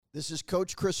This is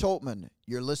Coach Chris Holtman.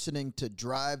 You're listening to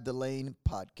Drive the Lane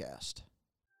podcast.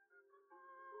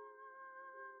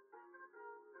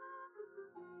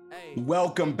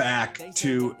 Welcome back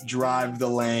to Drive the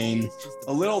Lane.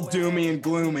 A little doomy and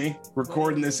gloomy,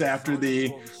 recording this after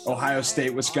the Ohio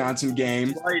State-Wisconsin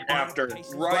game. Right after.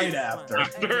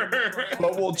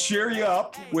 But we'll cheer you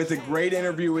up with a great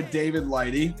interview with David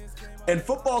Lighty. And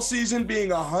football season being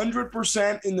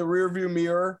 100% in the rearview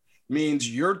mirror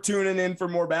means you're tuning in for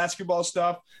more basketball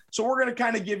stuff. So we're going to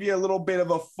kind of give you a little bit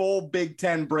of a full Big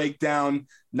Ten breakdown,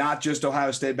 not just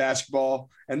Ohio State basketball.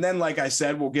 And then, like I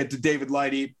said, we'll get to David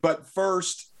Lighty. But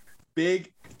first,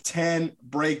 Big Ten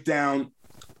breakdown.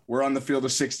 We're on the field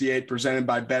of 68, presented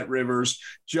by Bet Rivers.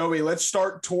 Joey, let's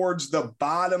start towards the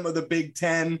bottom of the Big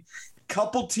Ten.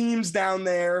 Couple teams down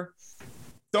there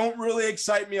don't really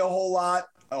excite me a whole lot.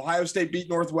 Ohio State beat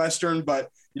Northwestern, but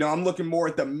I'm looking more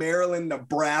at the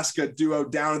Maryland-Nebraska duo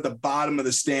down at the bottom of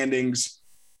the standings.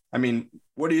 I mean,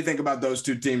 what do you think about those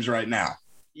two teams right now?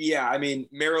 Yeah, I mean,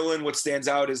 Maryland, what stands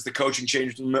out is the coaching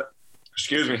change.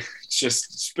 Excuse me,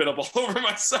 just spit up all over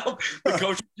myself. The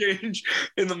coaching change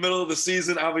in the middle of the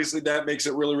season, obviously that makes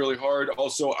it really, really hard.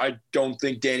 Also, I don't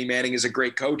think Danny Manning is a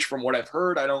great coach from what I've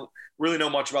heard. I don't really know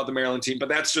much about the Maryland team, but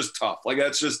that's just tough.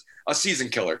 That's just a season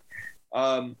killer.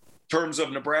 In terms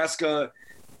of Nebraska,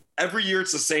 every year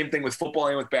it's the same thing with football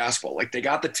and with basketball. They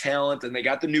got the talent and they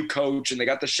got the new coach and they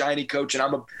got the shiny coach. And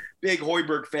I'm a big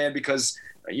Hoiberg fan because,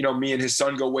 me and his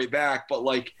son go way back. But,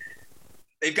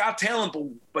 they've got talent,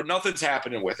 but nothing's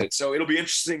happening with it. So it'll be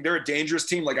interesting. They're a dangerous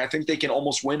team. I think they can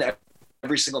almost win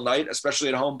every single night, especially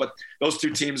at home. But those two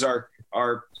teams are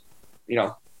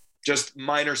just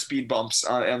minor speed bumps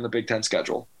on the Big Ten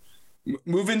schedule.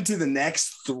 Moving to the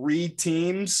next three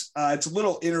teams, it's a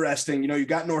little interesting. You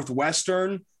got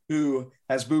Northwestern, who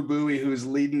has Boo Buie, who's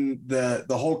leading the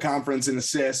whole conference in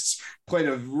assists, played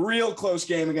a real close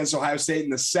game against Ohio State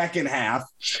in the second half.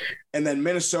 And then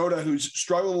Minnesota, who's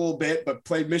struggled a little bit, but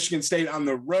played Michigan State on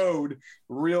the road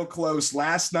real close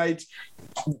last night.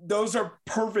 Those are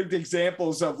perfect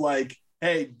examples of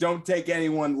hey, don't take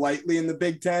anyone lightly in the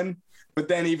Big Ten. But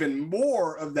then even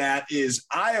more of that is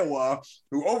Iowa,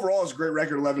 who overall has a great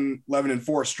record,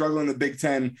 11-4, struggling in the Big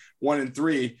Ten,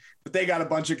 1-3. But they got a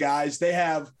bunch of guys. They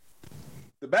have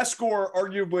the best scorer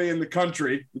arguably in the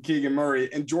country, Keegan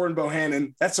Murray, and Jordan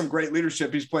Bohannon. That's some great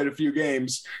leadership. He's played a few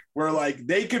games where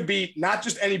they could beat not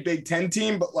just any Big Ten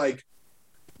team, but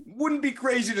wouldn't be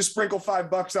crazy to sprinkle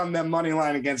 $5 on them money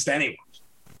line against anyone.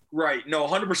 Right. No,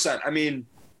 100%. I mean,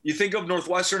 you think of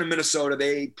Northwestern and Minnesota,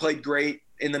 they played great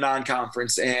in the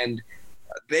non-conference, and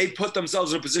they put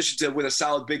themselves in a position with a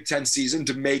solid Big Ten season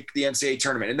to make the NCAA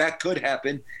tournament. And that could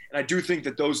happen. And I do think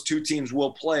that those two teams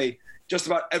will play just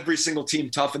about every single team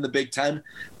tough in the Big Ten.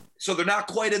 So they're not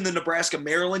quite in the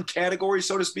Nebraska-Maryland category,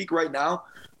 so to speak, right now,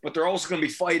 but they're also going to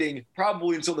be fighting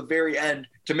probably until the very end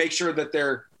to make sure that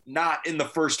they're not in the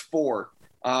first four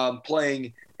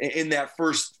playing in that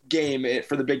first game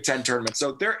for the Big Ten tournament.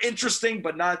 So they're interesting,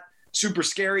 but not super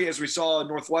scary. As we saw,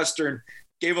 Northwestern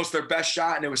gave us their best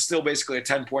shot, and it was still basically a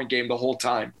 10-point game the whole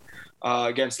time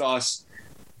against us.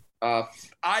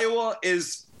 Iowa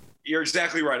is, you're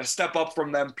exactly right, a step up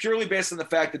from them purely based on the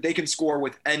fact that they can score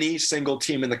with any single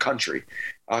team in the country.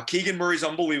 Keegan Murray's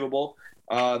unbelievable.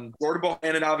 Jordan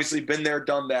Bohannon obviously been there,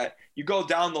 done that. You go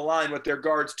down the line with their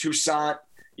guards, Toussaint,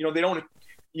 they don't –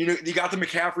 you got the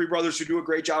McCaffrey brothers who do a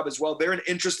great job as well. They're an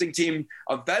interesting team,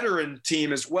 a veteran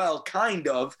team as well, kind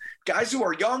of. Guys who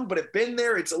are young but have been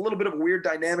there. It's a little bit of a weird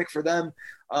dynamic for them.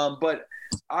 But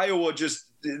Iowa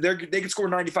they can score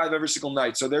 95 every single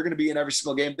night. So they're going to be in every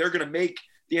single game. They're going to make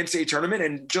the NCAA tournament.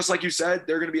 And just like you said,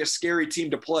 they're going to be a scary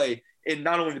team to play in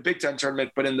not only the Big Ten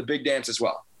tournament, but in the Big Dance as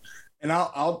well. And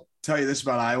I'll tell you this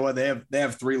about Iowa. They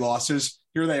have 3 losses.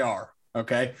 Here they are.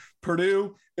 Okay.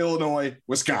 Purdue, Illinois,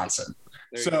 Wisconsin.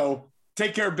 So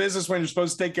take care of business when you're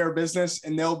supposed to take care of business,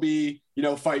 and they'll be,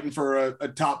 fighting for a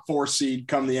top 4 seed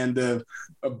come the end of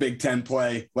a Big Ten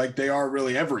play like they are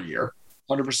really every year.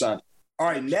 100%. All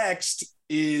right, next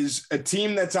is a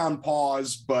team that's on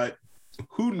pause, but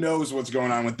who knows what's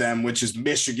going on with them, which is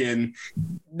Michigan.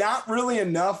 Not really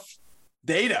enough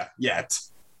data yet.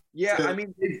 Yeah,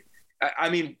 I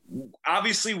mean,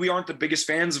 obviously we aren't the biggest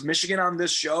fans of Michigan on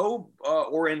this show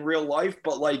or in real life,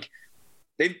 but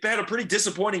they've had a pretty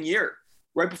disappointing year.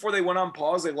 Right before they went on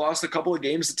pause, they lost a couple of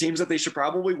games to teams that they should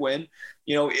probably win.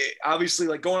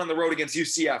 Obviously, going on the road against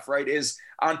UCF, right, is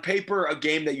on paper a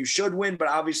game that you should win, but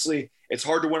obviously it's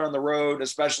hard to win on the road,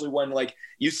 especially when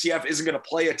UCF isn't going to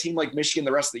play a team like Michigan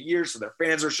the rest of the year, so their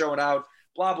fans are showing out,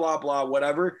 blah, blah, blah,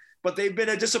 whatever. But they've been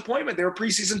a disappointment. They were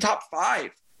preseason top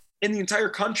 5. in the entire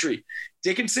country.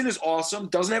 Dickinson is awesome,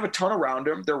 doesn't have a ton around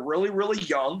him. They're really, really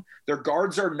young. Their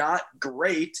guards are not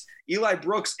great. Eli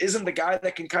Brooks isn't the guy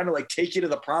that can kind of like take you to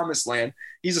the promised land.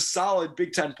 He's a solid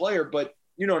Big Ten player, but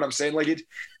you know what I'm saying? Like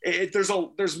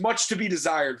there's much to be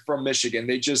desired from Michigan.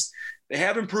 They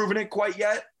haven't proven it quite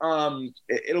yet.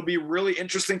 It'll be really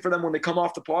interesting for them when they come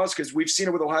off the pause, because we've seen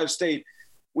it with Ohio State.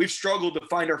 We've struggled to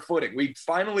find our footing. We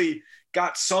finally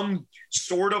got some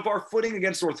sort of our footing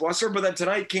against Northwestern, but then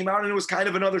tonight came out and it was kind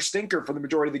of another stinker for the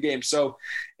majority of the game. So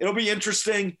it'll be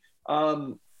interesting.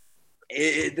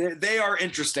 They are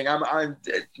interesting.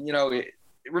 It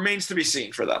remains to be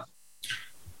seen for them.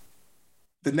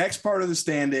 The next part of the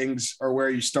standings are where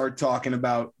you start talking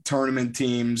about tournament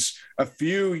teams. A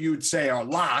few you'd say are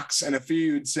locks, and a few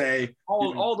you'd say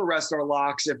all the rest are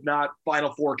locks, if not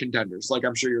Final Four contenders, like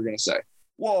I'm sure you're going to say.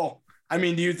 Well, I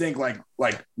mean, do you think like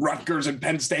Rutgers and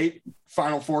Penn State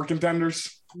Final Four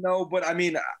contenders? No, but I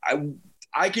mean,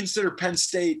 I consider Penn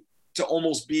State to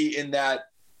almost be in that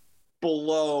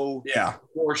below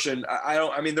portion.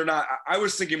 They're not. I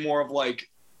was thinking more of like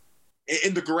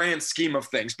in the grand scheme of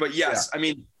things. But yes, I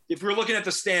mean, if you're looking at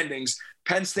the standings,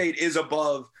 Penn State is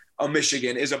above a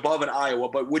Michigan, is above an Iowa.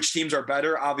 But which teams are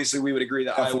better? Obviously, we would agree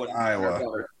that Iowa are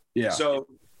better. Yeah. So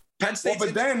Penn State.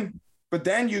 Well, but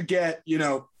then you get,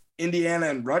 Indiana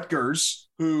and Rutgers,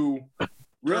 who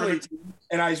really,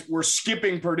 and we're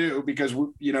skipping Purdue because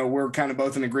we're kind of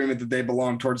both in agreement that they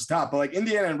belong towards the top. But like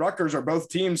Indiana and Rutgers are both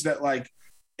teams that, like,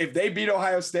 if they beat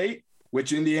Ohio State,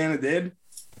 which Indiana did,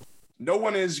 no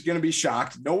one is going to be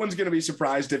shocked. No one's going to be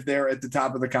surprised if they're at the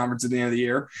top of the conference at the end of the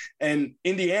year. And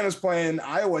Indiana's playing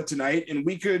Iowa tonight, and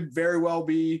we could very well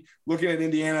be looking at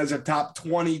Indiana as a top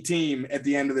 20 team at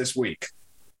the end of this week.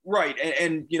 Right.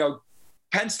 And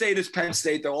Penn State is Penn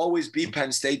State. They'll always be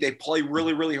Penn State. They play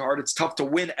really, really hard. It's tough to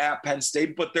win at Penn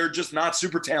State, but they're just not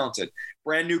super talented.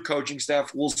 Brand new coaching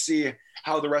staff. We'll see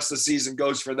how the rest of the season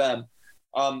goes for them.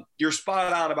 You're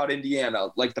spot on about Indiana.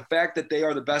 Like, the fact that they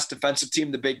are the best defensive team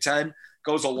in the Big Ten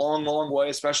goes a long, long way,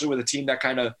 especially with a team that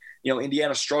kind of,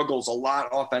 Indiana struggles a lot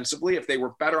offensively. If they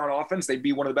were better on offense, they'd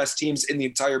be one of the best teams in the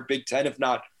entire Big Ten, if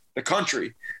not the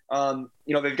country.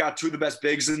 They've got two of the best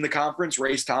bigs in the conference,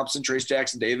 Race Thompson, Trace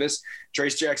Jackson Davis.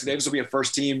 Trace Jackson Davis will be a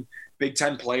first-team Big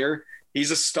Ten player.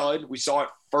 He's a stud. We saw it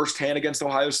firsthand against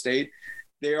Ohio State.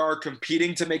 They are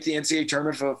competing to make the NCAA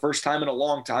tournament for the first time in a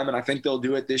long time, and I think they'll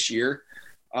do it this year.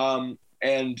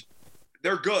 And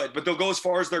they're good, but they'll go as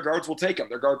far as their guards will take them.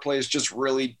 Their guard play is just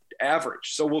really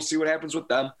average. So we'll see what happens with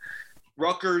them.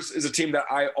 Rutgers is a team that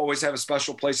I always have a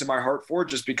special place in my heart for,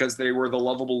 just because they were the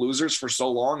lovable losers for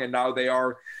so long, and now they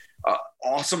are an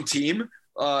awesome team.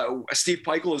 Steve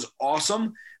Peichel is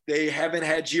awesome. They haven't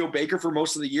had Geo Baker for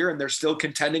most of the year, and they're still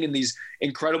contending in these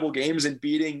incredible games and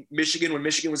beating Michigan when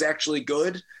Michigan was actually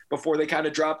good before they kind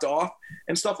of dropped off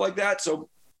and stuff like that. So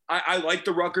I like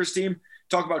the Rutgers team.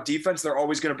 Talk about defense, they're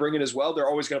always going to bring it as well. They're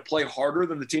always going to play harder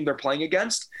than the team they're playing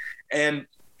against, and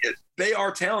they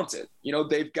are talented.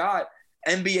 They've got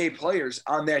NBA players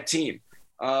on that team.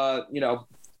 Ron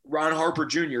Harper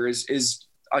Jr. is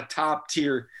a top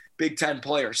tier Big Ten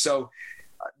player. So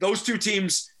those two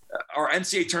teams are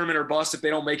NCAA tournament or bust. If they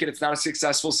don't make it, it's not a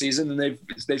successful season, and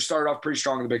they've started off pretty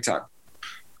strong in the Big Ten.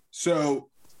 So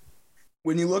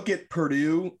when you look at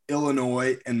Purdue,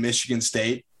 Illinois, and Michigan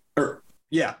State,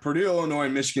 Purdue, Illinois,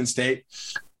 and Michigan State,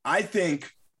 I think,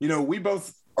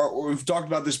 we've talked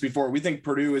about this before. We think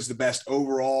Purdue is the best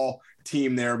overall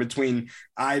team there between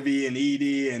Ivy and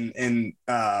Edey and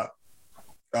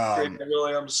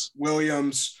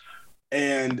Williams.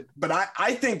 But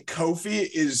I think Kofi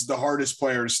is the hardest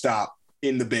player to stop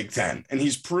in the Big Ten, and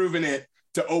he's proven it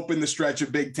to open the stretch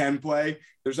of Big Ten play.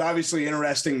 There's obviously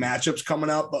interesting matchups coming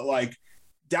up, but like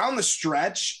down the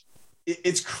stretch,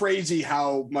 it's crazy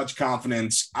how much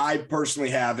confidence I personally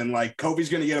have in like Kofi's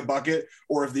going to get a bucket,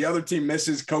 or if the other team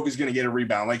misses, Kofi's going to get a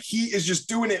rebound. Like, he is just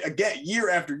doing it again year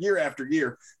after year after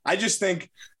year. I think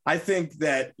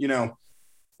that,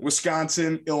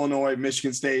 Wisconsin, Illinois,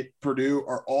 Michigan State, Purdue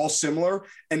are all similar,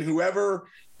 and whoever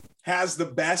has the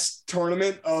best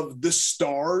tournament of the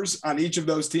stars on each of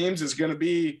those teams is going to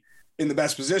be in the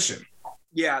best position.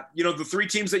 Yeah. The three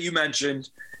teams that you mentioned,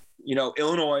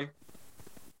 Illinois,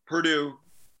 Purdue,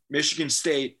 Michigan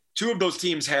State, two of those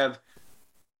teams have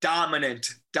dominant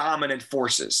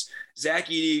forces. Zach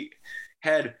Edey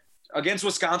against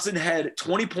Wisconsin had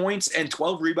 20 points and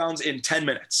 12 rebounds in 10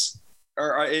 minutes,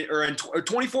 or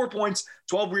 24 points,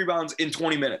 12 rebounds in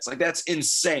 20 minutes. Like, that's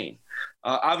insane.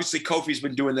 Obviously, Kofi's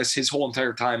been doing this his whole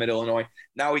entire time at Illinois.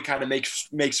 Now he kind of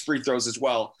makes free throws as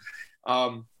well.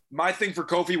 My thing for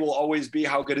Kofi will always be,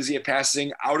 how good is he at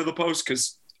passing out of the post?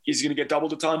 Because he's going to get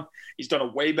doubled a ton. He's done a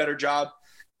way better job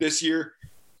this year.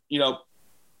 You know,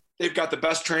 they've got the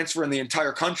best transfer in the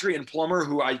entire country in Plummer,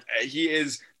 who he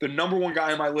is the number one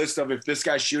guy on my list of if this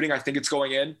guy's shooting, I think it's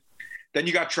going in. Then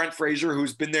you got Trent Frazier,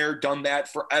 who's been there, done that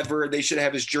forever. They should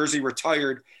have his jersey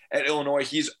retired at Illinois.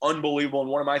 He's unbelievable and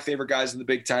one of my favorite guys in the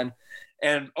Big Ten.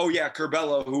 And,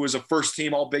 Curbelo, who was a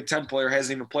first-team All-Big Ten player,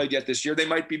 hasn't even played yet this year. They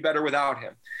might be better without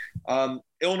him.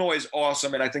 Illinois is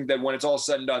awesome, and I think that when it's all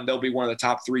said and done, they'll be one of the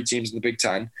top 3 teams in the Big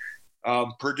Ten.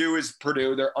 Purdue is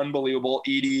Purdue. They're unbelievable.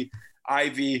 Edey,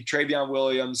 Ivy, Travion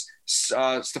Williams,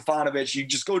 Stefanovic. You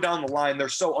just go down the line. They're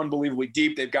so unbelievably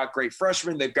deep. They've got great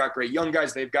freshmen. They've got great young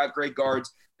guys. They've got great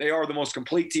guards. They are the most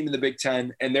complete team in the Big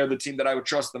Ten, and they're the team that I would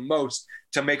trust the most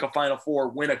to make a Final Four,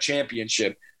 win a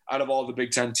championship out of all the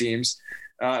Big Ten teams.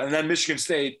 And then Michigan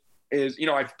State is,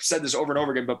 I've said this over and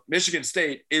over again, but Michigan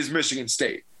State is Michigan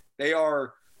State. They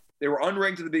were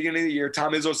unranked at the beginning of the year.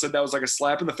 Tom Izzo said that was like a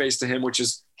slap in the face to him, which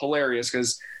is hilarious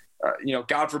because,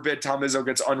 God forbid Tom Izzo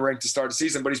gets unranked to start the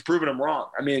season, but he's proven him wrong.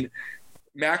 I mean,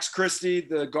 Max Christie,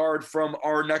 the guard from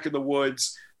our neck of the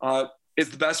woods, is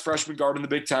the best freshman guard in the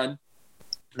Big Ten.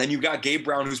 Then you've got Gabe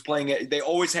Brown, who's playing – they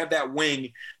always have that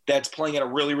wing that's playing at a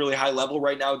really, really high level.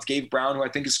 Right now it's Gabe Brown, who I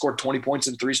think has scored 20 points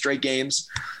in 3 straight games.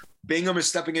 Bingham is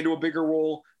stepping into a bigger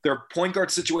role. Their point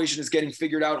guard situation is getting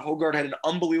figured out. Hoggard had an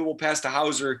unbelievable pass to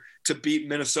Hauser to beat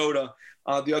Minnesota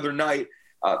the other night.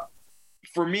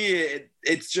 For me,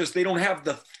 it's just they don't have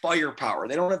the firepower.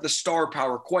 They don't have the star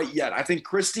power quite yet. I think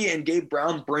Christie and Gabe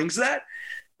Brown brings that,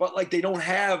 but they don't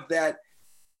have that –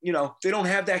 they don't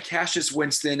have that Cassius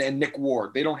Winston and Nick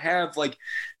Ward. They don't have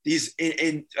these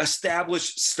in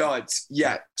established studs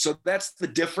yet. So that's the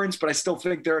difference, but I still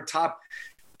think they're a top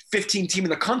 15 team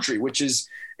in the country, which is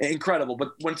incredible.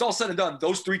 But when it's all said and done,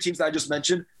 those 3 teams that I just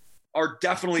mentioned are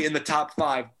definitely in the top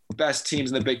 5 best teams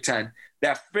in the Big Ten.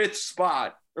 That 4th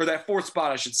spot,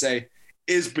 I should say,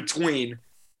 is between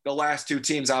the last 2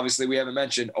 teams, obviously, we haven't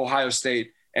mentioned, Ohio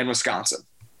State and Wisconsin.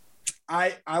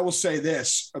 I will say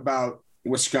this about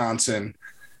Wisconsin.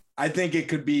 I think it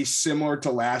could be similar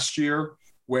to last year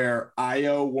where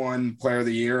Ayo won Player of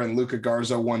the Year and Luka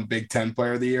Garza won Big Ten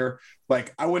Player of the Year.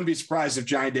 I wouldn't be surprised if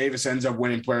Johnny Davis ends up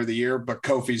winning Player of the Year, but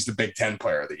Kofi's the Big Ten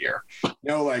Player of the Year.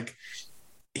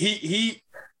 He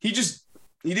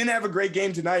didn't have a great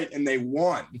game tonight and they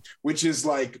won, which is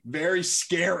very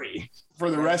scary for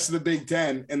the rest of the Big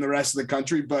Ten and the rest of the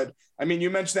country. But I mean,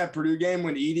 you mentioned that Purdue game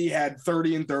when Edey had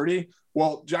 30 and 30.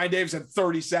 Well, Johnny Davis had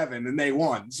 37 and they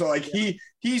won. So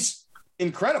he's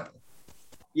incredible.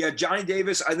 Yeah, Johnny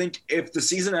Davis, I think if the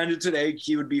season ended today,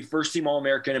 he would be first-team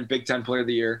All-American and Big Ten Player of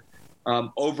the Year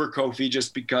over Kofi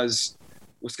just because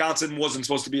Wisconsin wasn't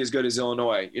supposed to be as good as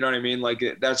Illinois. You know what I mean?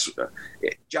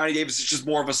 Johnny Davis is just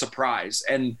more of a surprise.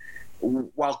 And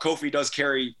while Kofi does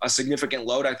carry a significant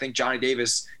load, I think Johnny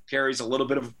Davis carries a little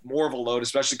bit of more of a load,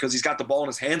 especially because he's got the ball in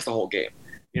his hands the whole game.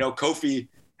 Kofi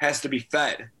has to be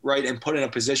fed, right, and put in a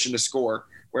position to score,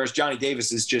 whereas Johnny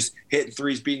Davis is just hitting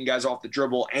threes, beating guys off the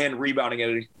dribble, and rebounding at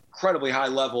an incredibly high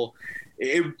level.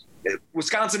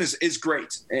 Wisconsin is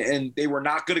great, and they were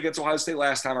not good against Ohio State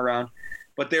last time around,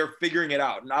 but they're figuring it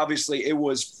out. And obviously, it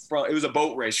was a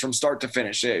boat race from start to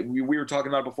finish. We were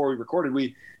talking about it before we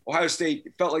recorded. Ohio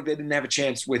State felt like they didn't have a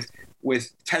chance with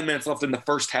 10 minutes left in the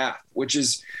first half, which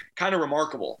is kind of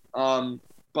remarkable.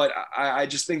 But I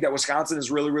just think that Wisconsin is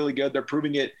really, really good. They're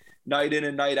proving it night in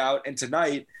and night out. And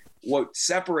tonight, what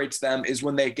separates them is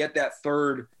when they get that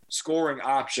third scoring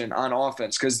option on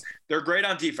offense because they're great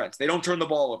on defense. They don't turn the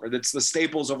ball over. That's the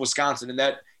staples of Wisconsin, and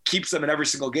that keeps them in every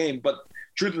single game. But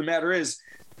truth of the matter is,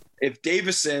 if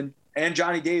Davison and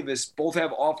Johnny Davis both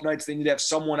have off nights, they need to have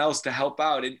someone else to help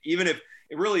out. And even if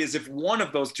it really is if one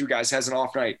of those 2 guys has an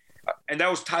off night, and that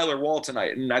was Tyler Wall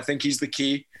tonight, and I think he's the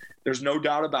key. There's no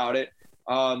doubt about it.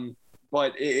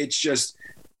 But it's just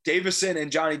Davison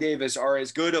and Johnny Davis are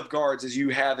as good of guards as you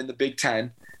have in the Big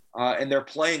Ten, and they're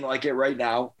playing like it right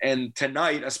now. And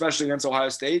tonight, especially against Ohio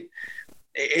State,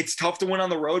 it's tough to win on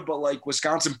the road, but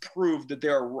Wisconsin proved that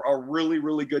they're a really,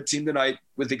 really good team tonight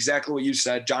with exactly what you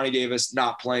said, Johnny Davis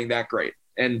not playing that great.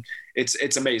 And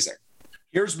it's amazing.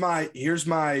 Here's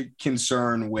my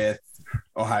concern with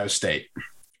Ohio State.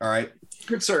 All right.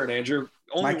 Concern, Andrew.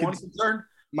 Only one concern?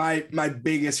 My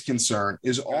biggest concern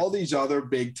is all these other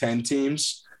Big Ten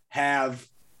teams have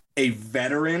a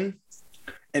veteran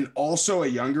and also a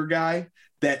younger guy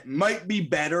that might be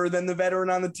better than the veteran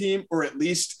on the team or at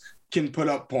least can put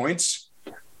up points.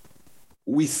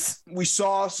 We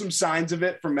saw some signs of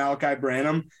it from Malachi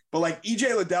Branham, but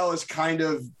EJ Liddell is kind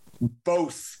of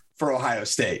both for Ohio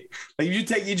State. Like if you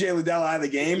take EJ Liddell out of the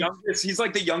game, he's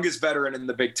like the youngest veteran in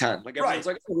the Big Ten. Like everyone's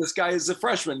like, oh, this guy is a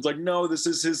freshman. It's like, no, this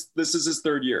is his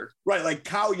third year. Right. Like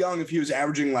Kyle Young, if he was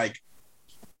averaging like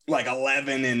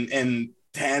 11 and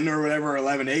 10 or whatever,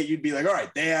 11-8, you'd be like, all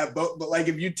right, they have both. But like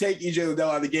if you take EJ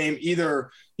Liddell out of the game, either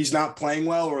he's not playing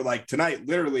well or like tonight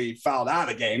literally fouled out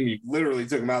of the game. You literally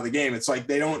took him out of the game. It's like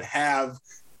they don't have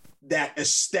that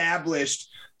established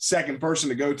second person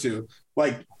to go to.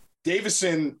 Like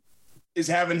Davison is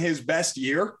having his best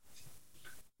year,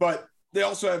 but they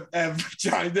also have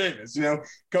Johnny Davis,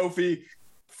 Kofi,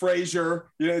 Frazier.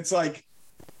 It's like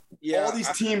all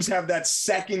these teams have that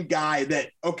second guy that,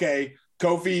 okay,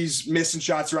 Kofi's missing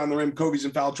shots around the rim. Kofi's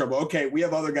in foul trouble. Okay, we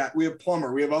have other guys. We have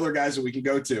Plummer. We have other guys that we can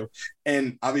go to.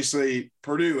 And obviously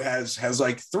Purdue has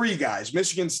like three guys.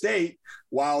 Michigan State,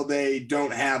 while they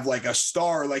don't have like a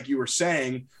star, like you were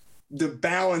saying, the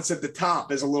balance at the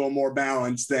top is a little more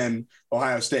balanced than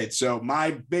Ohio State. So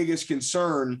my biggest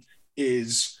concern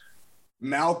is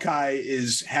Malaki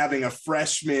is having a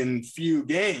freshman few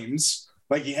games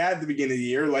like he had at the beginning of the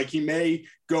year, like he may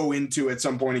go into at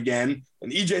some point again. And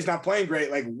EJ's not playing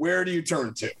great. Like, where do you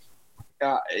turn to?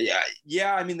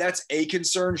 Yeah. I mean, that's a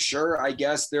concern. Sure. I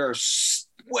guess there are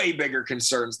way bigger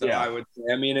concerns than I would say.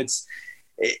 I mean,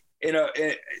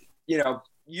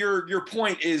 your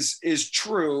point is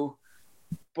true,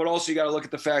 but also you got to look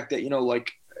at the fact that, like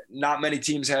not many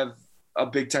teams have a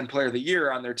Big Ten player of the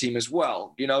year on their team as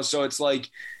well, so it's like,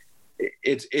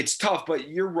 it's tough, but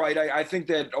you're right. I think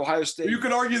that Ohio State, you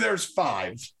could argue there's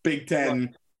 5 Big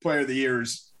Ten player of the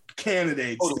years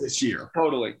candidates this year.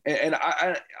 Totally. And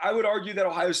I would argue that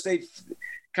Ohio State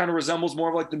kind of resembles more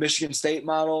of like the Michigan State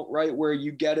model, right? Where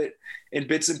you get it in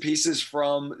bits and pieces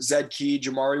from Zed Key,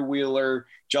 Jamari Wheeler,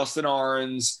 Justin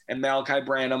Ahrens, and Malachi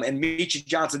Branham, and Michi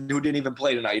Johnson, who didn't even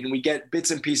play tonight. And we get bits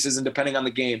and pieces and depending on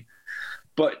the game.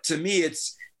 But to me,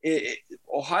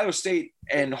 Ohio State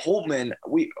and Holtman,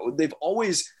 they've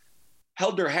always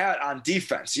held their hat on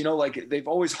defense. Like they've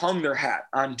always hung their hat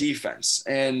on defense.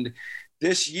 And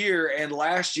this year and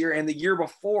last year and the year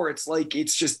before, it's like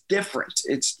it's just different.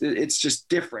 It's just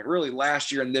different. Really,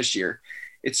 last year and this year,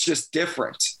 it's just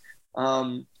different.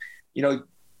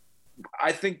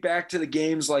 I think back to the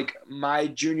games like my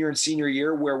junior and senior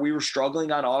year where we were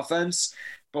struggling on offense,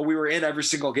 but we were in every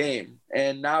single game.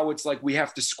 And now it's like we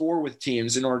have to score with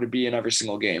teams in order to be in every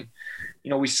single game.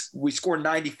 We scored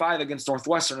 95 against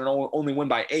Northwestern and only win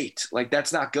by 8. Like,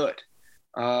 that's not good.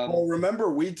 Well, remember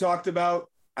we talked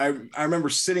about, I remember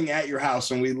sitting at your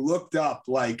house and we looked up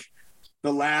like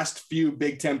the last few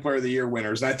Big Ten Player of the Year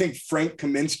winners. And I think Frank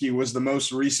Kaminsky was the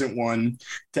most recent one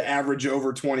to average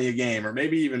over 20 a game, or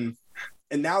maybe even,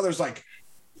 and now there's like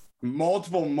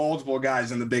multiple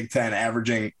guys in the Big Ten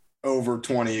averaging over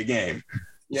 20 a game.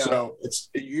 Yeah. So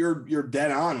you're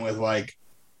dead on with like,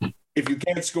 if you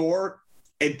can't score,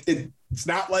 it's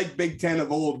not like Big Ten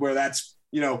of old where that's,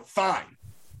 fine.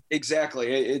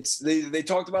 Exactly. They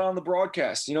talked about it on the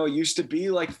broadcast. It used to be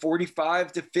like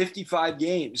 45 to 55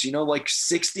 games. Like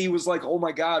 60 was like, oh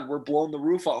my God, we're blowing the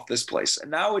roof off this place.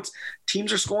 And now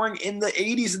teams are scoring in the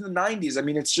 80s and the 90s. I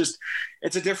mean, it's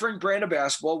a different brand of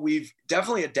basketball. We've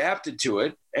definitely adapted to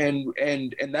it, and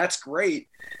that's great.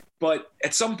 But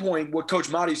at some point, what Coach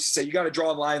Mata used to say, you got to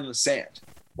draw a line in the sand.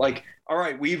 Like, all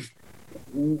right, we've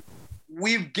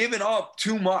given up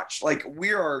too much. Like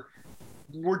we're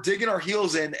digging our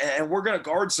heels in, and we're going to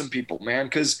guard some people, man.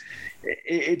 Because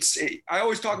I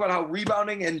always talk about how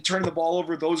rebounding and turning the ball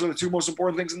over, those are the two most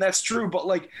important things. And that's true. But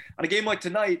like on a game like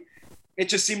tonight, it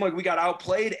just seemed like we got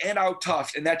outplayed and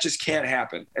out-toughed, and that just can't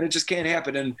happen. And it just can't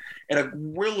happen. And a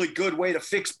really good way to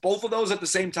fix both of those at the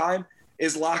same time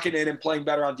is locking in and playing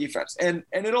better on defense. And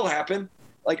it'll happen.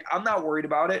 Like, I'm not worried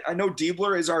about it. I know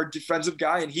Diebler is our defensive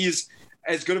guy, and he's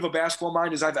as good of a basketball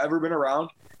mind as I've ever been around.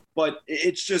 But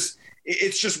it's just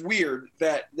weird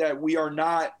that we are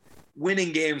not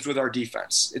winning games with our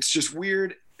defense. It's just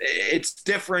weird. It's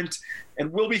different,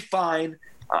 and we'll be fine.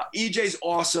 EJ's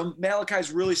awesome.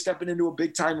 Malachi's really stepping into a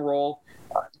big-time role.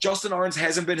 Justin Ahrens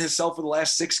hasn't been himself for the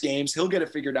last 6 games. He'll get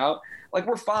it figured out. Like,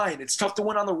 we're fine. It's tough to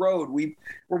win on the road. We're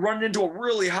running into a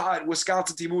really hot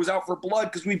Wisconsin team who was out for blood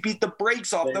because we beat the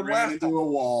brakes off them last time. They ran into a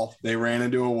wall. They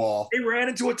ran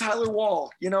into a Tyler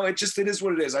Wall. It is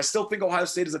what it is. I still think Ohio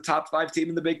State is a top 5 team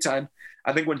in the Big Ten.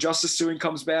 I think when Justice Sueing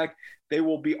comes back, they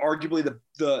will be arguably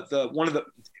the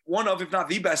one of, if not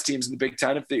the best teams in the Big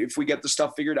Ten if we get the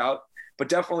stuff figured out. But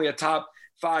definitely a top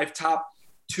 5, top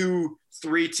 2,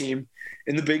 3 team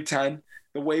in the Big Ten.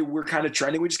 The way we're kind of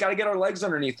trending, we just got to get our legs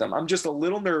underneath them. I'm just a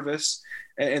little nervous.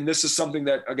 And this is something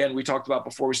that, again, we talked about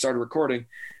before we started recording.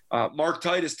 Mark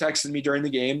Titus texted me during the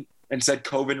game and said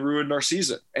COVID ruined our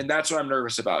season. And that's what I'm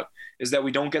nervous about, is that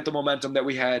we don't get the momentum that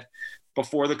we had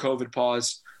before the COVID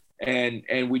pause. And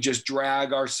we just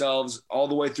drag ourselves all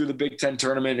the way through the Big Ten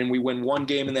tournament, and we win one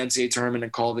game in the NCAA tournament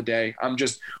and call it a day. I'm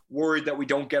just worried that we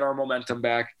don't get our momentum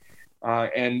back.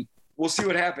 And we'll see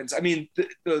what happens. I mean,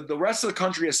 the rest of the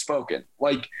country has spoken.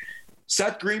 Like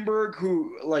Seth Greenberg,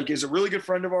 who like is a really good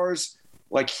friend of ours,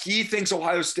 like he thinks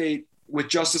Ohio State with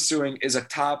Justice Sueing is a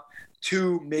top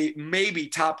 2, maybe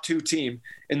top 2 team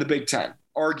in the Big Ten,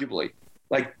 arguably.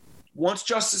 Like once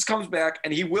Justice comes back,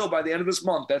 and he will by the end of this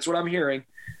month, that's what I'm hearing,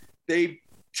 they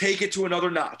take it to another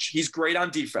notch. He's great on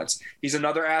defense. He's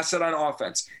another asset on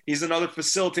offense. He's another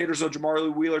facilitator, so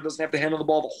Jamari Wheeler doesn't have to handle the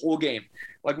ball the whole game.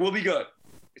 Like, we'll be good.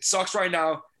 It sucks right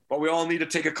now, but we all need to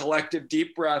take a collective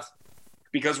deep breath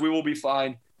because we will be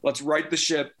fine. Let's right the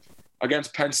ship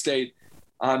against Penn State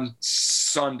on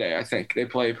Sunday. I think they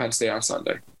play Penn State on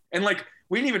Sunday. And, like,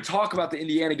 we didn't even talk about the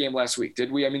Indiana game last week,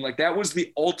 did we? I mean, like, that was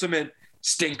the ultimate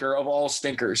stinker of all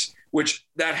stinkers, which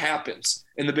that happens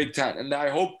in the Big Ten. And I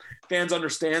hope fans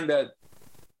understand that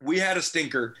we had a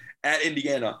stinker at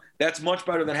Indiana. That's much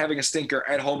better than having a stinker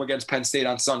at home against Penn State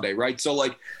on Sunday, right? So,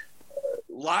 like,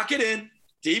 lock it in,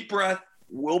 deep breath,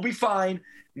 we'll be fine.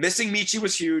 Missing Michi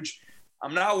was huge.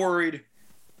 I'm not worried.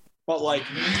 But, like,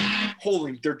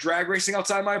 holy, they're drag racing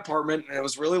outside my apartment, and it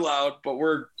was really loud, but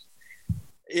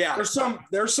yeah.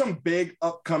 There's some big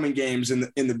upcoming games in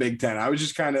the Big Ten. I was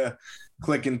just kind of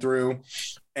clicking through,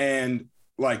 and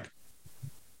like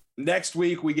next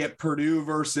week we get Purdue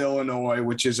versus Illinois,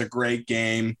 which is a great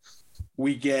game.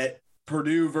 We get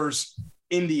Purdue versus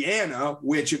Indiana,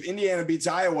 which if Indiana beats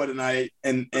Iowa tonight,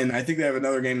 and I think they have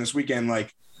another game this weekend,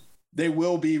 like they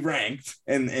will be ranked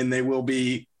and they will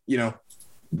be,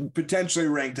 potentially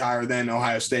ranked higher than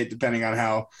Ohio State, depending on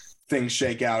how things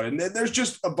shake out. And there's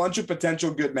just a bunch of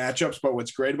potential good matchups. But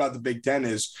what's great about the Big Ten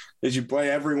is you play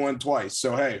everyone twice.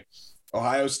 So, hey,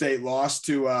 Ohio State lost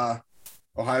to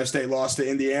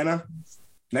Indiana.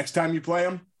 Next time you play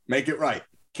them, make it right.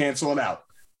 Cancel it out.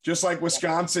 Just like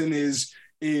Wisconsin is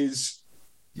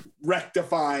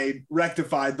rectified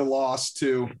the loss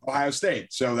to Ohio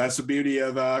State. So that's the beauty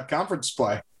of conference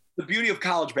play. The beauty of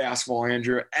college basketball,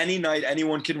 Andrew. Any night,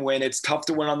 anyone can win. It's tough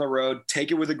to win on the road. Take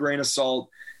it with a grain of salt.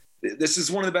 This is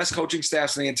one of the best coaching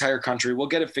staffs in the entire country. We'll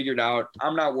get it figured out.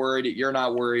 I'm not worried. You're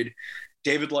not worried.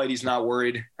 David Lighty's not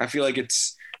worried. I feel like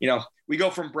it's, we go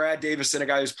from Brad Davison, a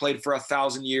guy who's played for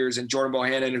 1,000 years, and Jordan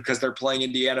Bohannon, because they're playing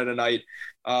Indiana tonight,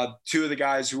 two of the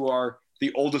guys who are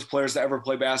the oldest players to ever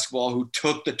play basketball, who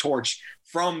took the torch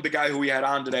from the guy who we had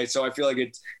on today. So I feel like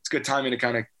it's good timing to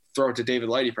kind of throw it to David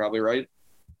Lighty, probably, right?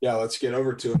 Yeah, let's get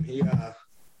over to him.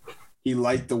 He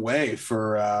light the way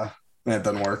for that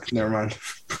doesn't work. Never mind.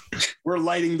 We're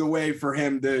lighting the way for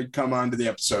him to come onto the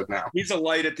episode now. He's a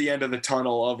light at the end of the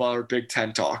tunnel of our Big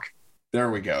Ten talk.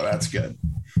 There we go. That's good.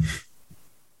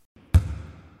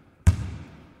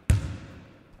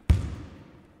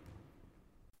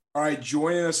 All right,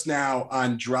 joining us now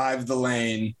on Drive the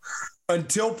Lane.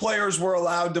 Until players were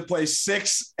allowed to play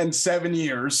 6 and 7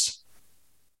 years,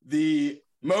 the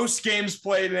most games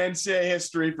played in NCAA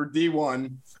history for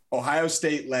D1, Ohio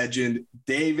State legend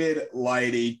David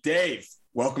Lighty. Dave,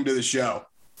 welcome to the show.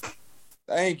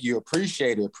 Thank you.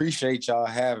 Appreciate it. Appreciate y'all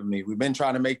having me. We've been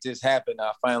trying to make this happen.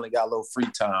 I finally got a little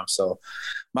free time, so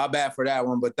my bad for that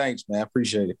one, but thanks, man.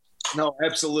 Appreciate it. No,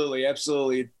 absolutely.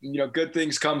 Absolutely. Good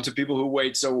things come to people who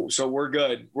wait. So we're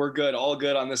good. We're good. All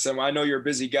good on this. And I know you're a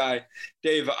busy guy.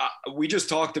 Dave, we just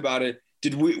talked about it.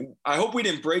 I hope we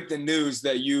didn't break the news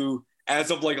that you,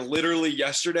 as of like literally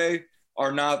yesterday,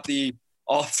 are not the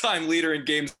all-time leader in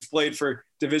games played for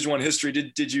Division I history.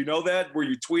 Did you know that? Were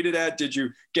you tweeted at? Did you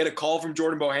get a call from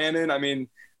Jordan Bohannon? I mean,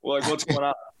 what's going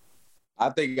on? I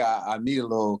think I need a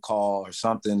little call or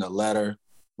something, a letter,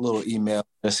 a little email,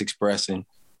 just expressing,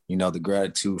 the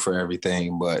gratitude for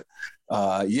everything. But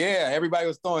everybody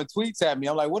was throwing tweets at me.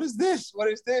 I'm like, what is this?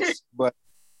 What is this? But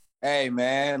hey,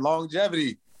 man,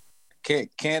 longevity.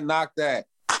 Can't knock that.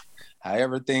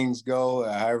 However things go,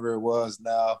 however it was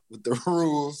now with the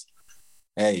rules,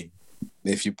 hey,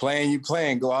 if you're playing,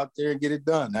 go out there and get it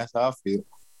done. That's how I feel.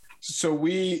 So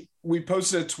we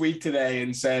posted a tweet today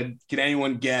and said, can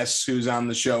anyone guess who's on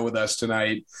the show with us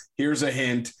tonight? Here's a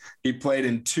hint. He played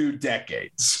in 2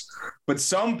 decades. But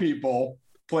some people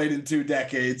played in 2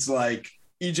 decades, like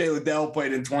E.J. Liddell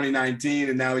played in 2019,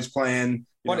 and now he's playing.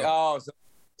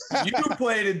 You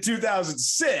played in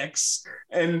 2006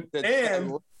 and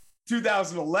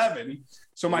 2011.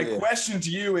 So my question to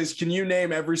you is, can you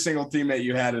name every single teammate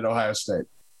you had at Ohio State?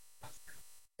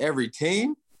 Every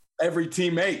team? Every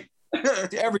teammate.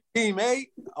 Every teammate?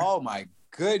 Oh, my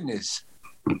goodness.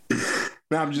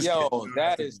 No, I'm just kidding.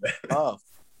 That is tough.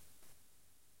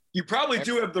 You probably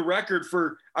do have the record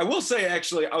for, I will say,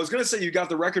 actually, I was going to say you got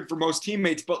the record for most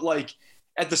teammates, but like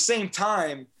at the same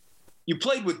time, you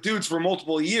played with dudes for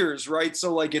multiple years, right?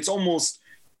 So like it almost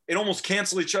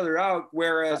canceled each other out.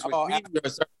 Whereas with me, after a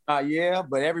certain yeah,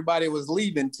 but everybody was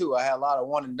leaving too. I had a lot of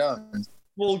one and done.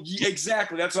 Well,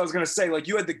 exactly. That's what I was going to say. Like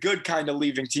you had the good kind of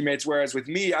leaving teammates, whereas with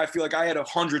me, I feel like I had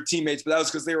 100 teammates, but that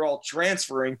was because they were all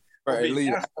transferring or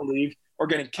being asked to leave or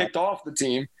getting kicked off the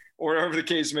team or whatever the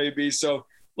case may be. So a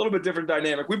little bit different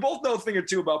dynamic. We both know a thing or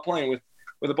two about playing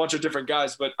with a bunch of different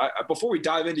guys. But before we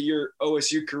dive into your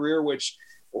OSU career, which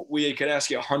we could ask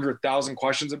you 100,000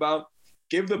 questions about,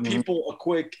 give the people a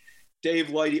quick Dave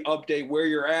Lighty update where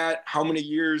you're at, how many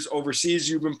years overseas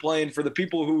you've been playing. For the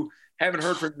people who haven't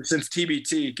heard from you since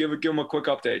TBT, give them a quick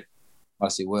update. I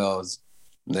see. Well,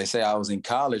 they say I was in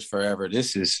college forever.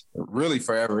 This is really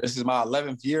forever. This is my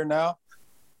 11th year now,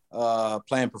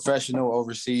 playing professional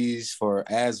overseas for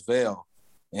Asvel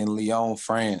in Lyon,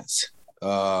 France.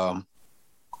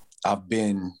 I've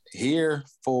been here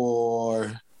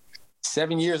for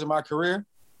 7 years of my career.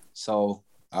 So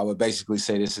I would basically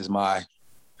say this is my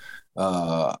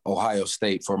Ohio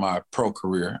State for my pro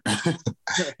career,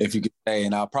 if you could say,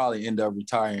 and I'll probably end up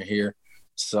retiring here.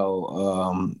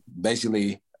 So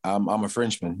basically, I'm a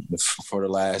Frenchman for the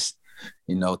last,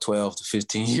 12 to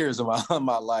 15 years of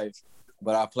my life.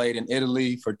 But I played in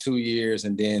Italy for 2 years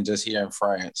and then just here in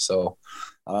France. So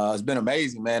it's been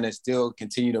amazing, man. And still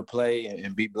continue to play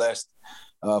and be blessed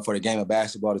for the game of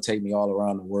basketball to take me all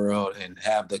around the world and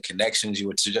have the connections. You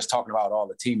were just talking about all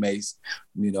the teammates.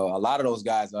 A lot of those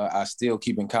guys I still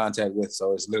keep in contact with.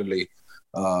 So it's literally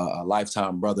a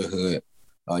lifetime brotherhood,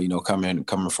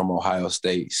 coming from Ohio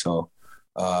State. So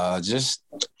just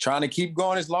trying to keep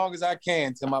going as long as I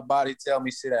can till my body tell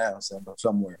me sit down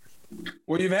somewhere.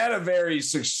 Well, you've had a very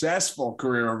successful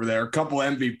career over there. A couple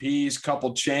MVPs,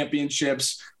 couple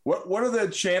championships. What are the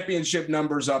championship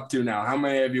numbers up to now? How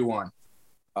many have you won?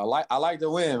 I like to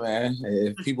win, man.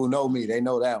 If people know me, they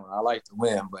know that one. I like to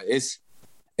win, but it's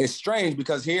strange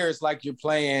because here it's like you're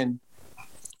playing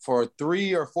for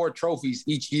 3 or 4 trophies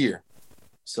each year.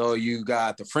 So you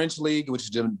got the French League, which is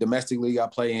the domestic league I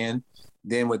play in.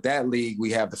 Then with that league,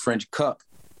 we have the French Cup,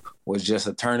 which is just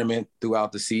a tournament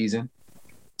throughout the season.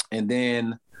 And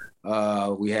then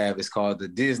we have, it's called the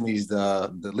Disney's,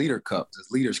 the Leader Cup, the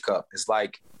Leaders Cup. It's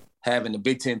like having the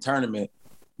Big Ten tournament,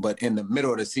 but in the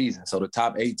middle of the season. So the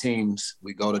top 8 teams,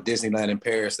 we go to Disneyland in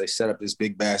Paris. They set up this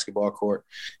big basketball court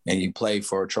and you play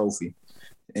for a trophy.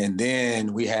 And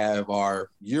then we have our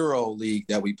Euro League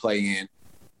that we play in.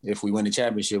 If we win the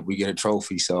championship, we get a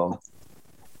trophy. So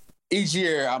each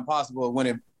year I'm possible of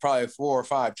winning probably 4 or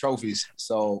 5 trophies.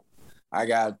 So I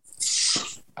got,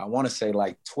 I want to say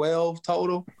like 12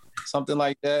 total, something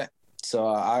like that. So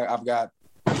I've got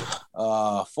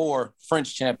 4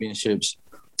 French championships.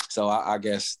 So I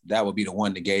guess that would be the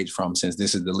one to gauge from, since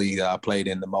this is the league that I played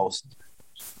in the most.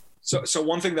 So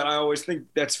one thing that I always think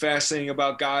that's fascinating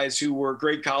about guys who were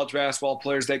great college basketball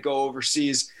players that go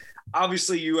overseas,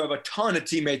 obviously you have a ton of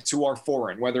teammates who are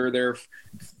foreign, whether they're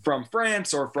from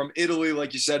France or from Italy,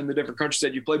 like you said, in the different countries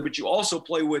that you played, but you also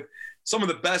play with some of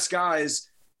the best guys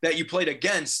that you played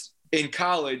against in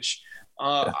college.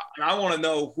 And I want to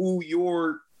know who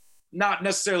not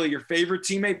necessarily your favorite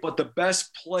teammate, but the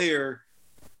best player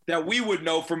that we would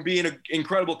know from being an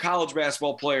incredible college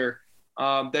basketball player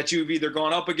that you've either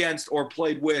gone up against or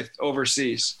played with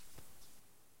overseas.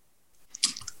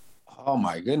 Oh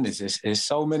my goodness. It's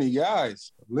so many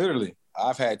guys. Literally.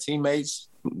 I've had teammates.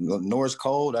 Norris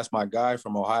Cole, that's my guy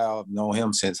from Ohio. I've known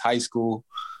him since high school.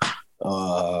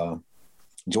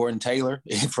 Jordan Taylor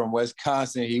from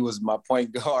Wisconsin. He was my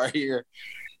point guard here.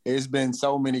 It's been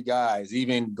so many guys,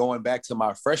 even going back to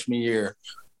my freshman year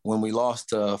when we lost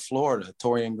to Florida,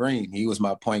 Torian Green. He was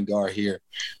my point guard here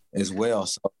as well.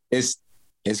 So it's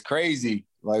crazy.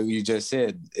 Like you just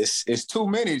said, it's too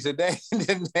many today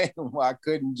to name. I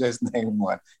couldn't just name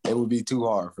one. It would be too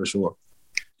hard for sure.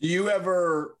 Do you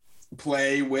ever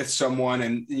play with someone,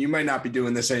 and you might not be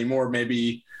doing this anymore,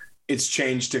 maybe it's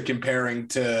changed to comparing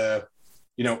to,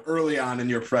 early on in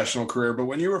your professional career, but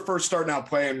when you were first starting out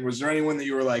playing, was there anyone that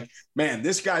you were like, man,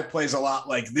 this guy plays a lot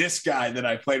like this guy that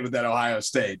I played with at Ohio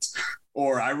State?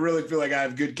 Or I really feel like I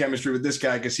have good chemistry with this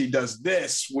guy because he does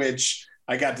this, which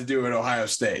I got to do at Ohio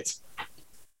State.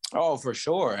 Oh, for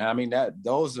sure. I mean,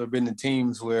 those have been the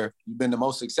teams where you've been the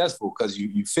most successful because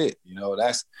you fit,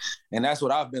 that's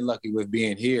what I've been lucky with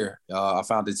being here. I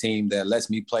found a team that lets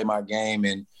me play my game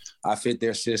and I fit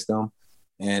their system.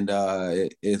 And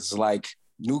it's like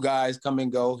new guys come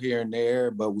and go here and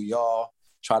there, but we all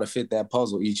try to fit that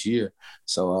puzzle each year.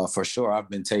 So for sure, I've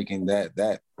been taking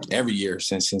that every year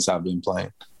since I've been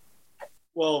playing.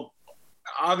 Well,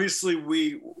 obviously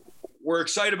we're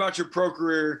excited about your pro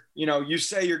career. You know, you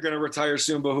say you're going to retire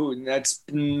soon, but that's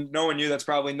knowing you, that's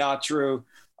probably not true.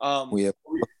 But we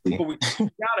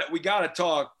got to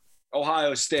talk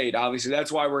Ohio State. Obviously,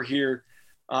 that's why we're here.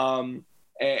 And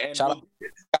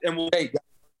we'll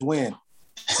win.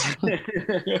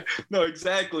 No,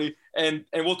 exactly. And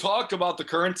we'll talk about the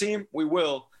current team.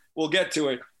 We'll get to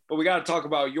it, but we got to talk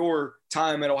about your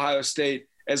time at Ohio State,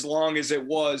 as long as it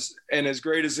was and as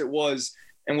great as it was.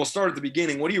 And we'll start at the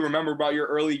beginning. What do you remember about your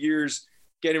early years,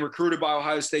 getting recruited by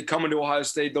Ohio State, coming to Ohio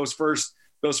State, those first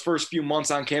few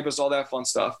months on campus, all that fun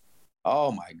stuff?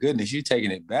 Oh my goodness, you're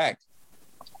taking it back.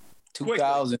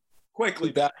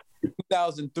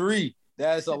 2003.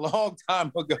 That's a long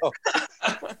time ago.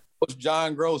 Coach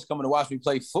John Gross coming to watch me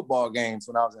play football games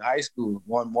when I was in high school,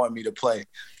 wanted me to play.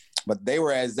 But they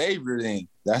were at Xavier then.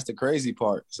 That's the crazy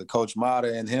part. So Coach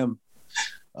Mata and him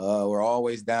were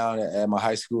always down at my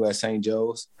high school at St.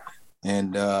 Joe's.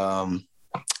 And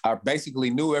I basically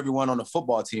knew everyone on the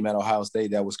football team at Ohio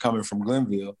State that was coming from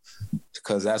Glenville,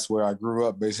 because that's where I grew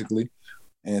up, basically.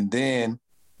 And then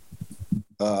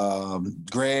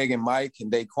Greg and Mike and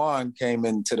Daquan came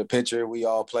into the picture. We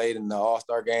all played in the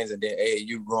All-Star games, and then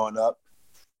AAU growing up.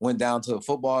 Went down to a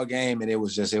football game, and it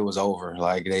was over.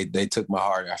 Like they took my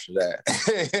heart after that.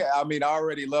 I mean, I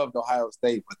already loved Ohio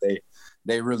State, but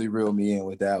they really reeled me in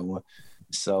with that one.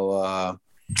 So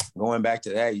going back to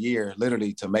that year,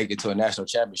 literally to make it to a national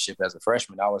championship as a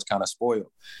freshman, I was kind of spoiled.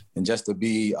 And just to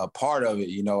be a part of it,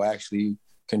 you know, actually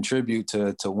contribute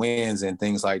to wins and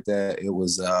things like that, it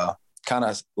was kind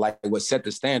of like what set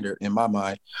the standard in my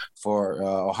mind for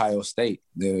Ohio State,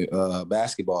 the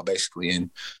basketball, basically,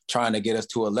 and trying to get us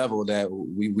to a level that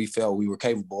we felt we were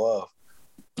capable of.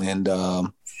 And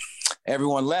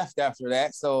everyone left after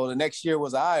that. So the next year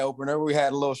was an eye-opener. We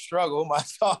had a little struggle my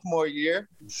sophomore year,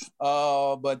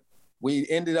 but we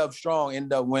ended up strong,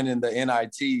 ended up winning the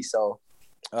NIT. So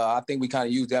I think we kind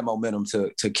of used that momentum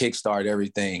to kickstart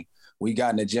everything. We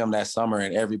got in the gym that summer,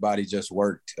 and everybody just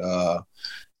worked.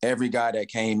 Every guy that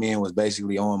came in was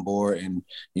basically on board, and,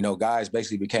 you know, guys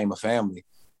basically became a family.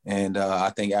 And I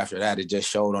think after that, it just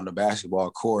showed on the basketball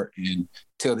court. And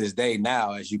till this day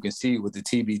now, as you can see with the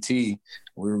TBT,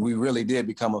 we really did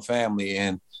become a family.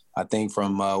 And I think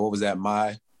from,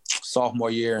 my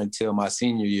sophomore year until my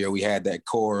senior year, we had that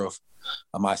core of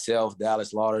myself,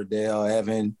 Dallas Lauderdale,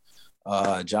 Evan,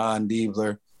 John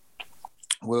Diebler,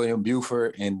 William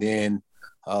Buford, and then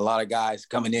a lot of guys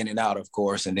coming in and out, of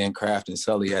course, and then Kraft and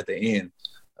Sully at the end.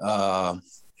 I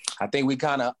think we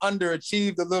kind of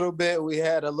underachieved a little bit. We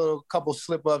had a couple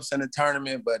slip-ups in the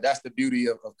tournament, but that's the beauty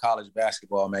of college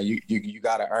basketball, man. You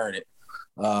got to earn it.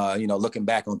 You know, looking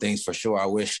back on things, for sure, I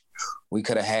wish we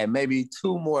could have had maybe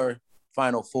 2 more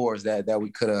Final Fours that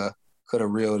we could have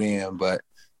reeled in. But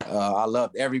I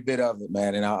loved every bit of it,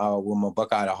 man, and I with my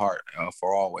Buckeye to heart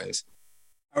for always.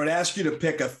 I would ask you to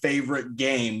pick a favorite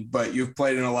game, but you've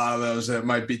played in a lot of those that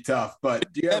might be tough.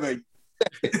 But do you have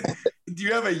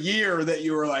a year that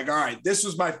you were like, all right, this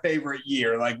was my favorite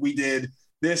year? Like, we did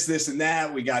this, and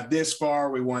that. We got this far.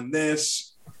 We won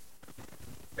this.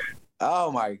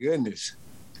 Oh, my goodness.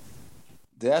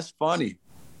 That's funny.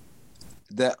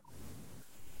 That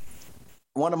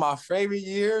one of my favorite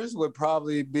years would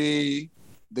probably be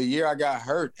the year I got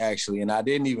hurt, actually, and I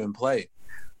didn't even play.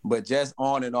 But just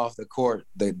on and off the court,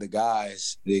 the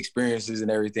guys, the experiences and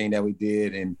everything that we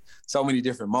did, and so many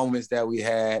different moments that we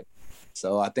had.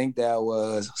 So I think that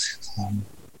was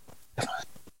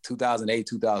 2008,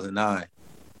 2009.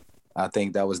 I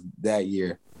think that was that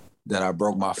year that I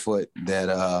broke my foot.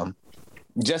 That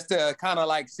just to kind of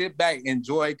like sit back,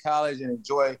 enjoy college and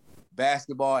enjoy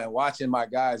basketball and watching my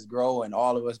guys grow and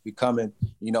all of us becoming,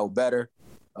 you know, better.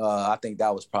 I think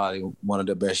that was probably one of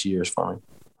the best years for me.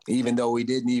 Even though we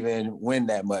didn't even win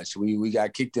that much. We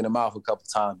got kicked in the mouth a couple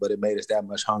times, but it made us that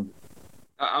much hungry.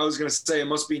 I was going to say, it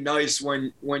must be nice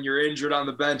when you're injured on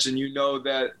the bench and you know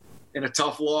that in a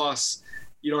tough loss,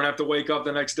 you don't have to wake up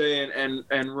the next day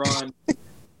and run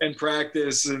and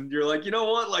practice. And you're like, you know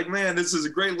what? Like, man, this is a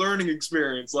great learning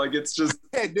experience. Like, it's just.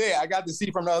 Yeah, I got to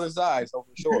see from the other side, so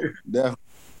for sure. Definitely.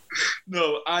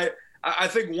 No, I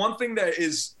think one thing that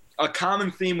is a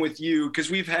common theme with you, because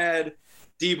we've had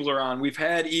Diebler on, we've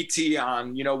had ET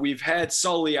on, you know, we've had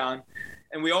Sully on,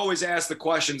 and we always ask the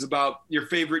questions about your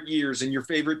favorite years and your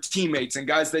favorite teammates and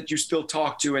guys that you still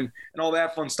talk to and all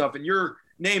that fun stuff. And your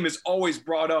name is always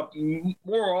brought up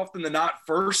more often than not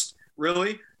first,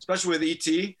 really, especially with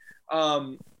ET.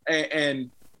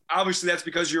 And obviously that's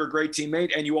because you're a great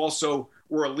teammate and you also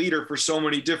were a leader for so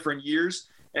many different years.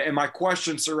 And my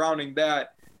question surrounding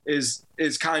that is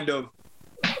kind of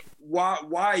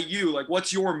why you? Like,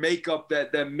 what's your makeup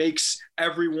that makes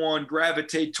everyone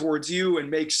gravitate towards you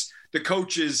and makes the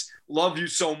coaches love you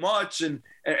so much? And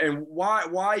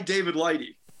why David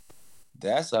Lighty?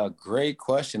 That's a great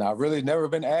question. I've really never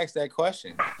been asked that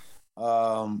question.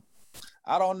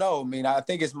 I don't know. I mean, I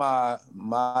think it's my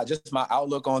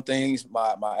outlook on things,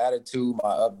 my attitude, my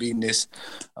upbeatness,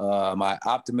 my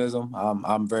optimism.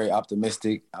 I'm very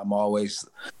optimistic. I'm always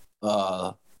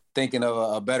thinking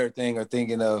of a better thing or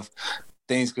thinking of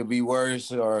things could be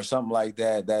worse or something like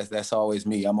that. That's always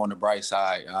me. I'm on the bright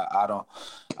side. I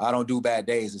don't do bad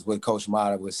days, is what Coach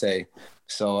Mata would say.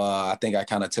 So I think I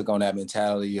kind of took on that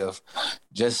mentality of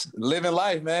just living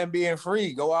life, man, being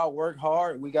free, go out, work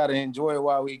hard. We got to enjoy it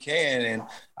while we can. And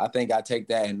I think I take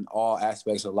that in all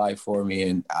aspects of life for me.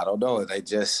 And I don't know, it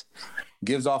just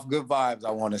gives off good vibes,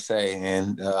 I want to say.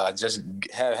 And just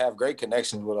have great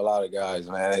connections with a lot of guys,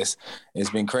 man. It's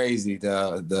been crazy.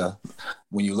 The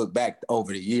when you look back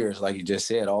over the years, like you just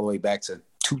said, all the way back to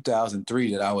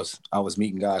 2003 that I was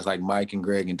meeting guys like Mike and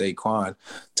Greg and Daquan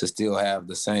to still have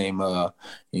the same,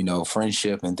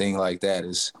 friendship and thing like that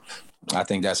I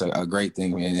think that's a great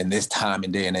thing in this time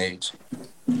and day and age.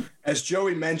 As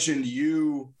Joey mentioned,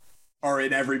 you are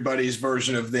in everybody's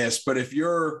version of this, but if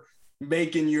you're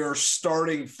making your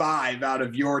starting five out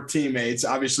of your teammates,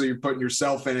 obviously you're putting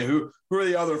yourself in it. Who are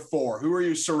the other four? Who are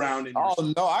you surrounding yourself?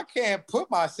 Oh no, I can't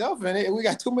put myself in it. We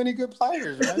got too many good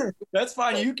players, man. That's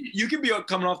fine. You can be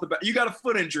coming off the bench. You got a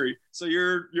foot injury, so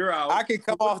you're out. I could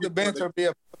come off the bench or be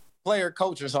a player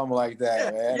coach or something like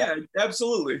that, man. Yeah,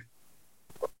 absolutely.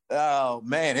 Oh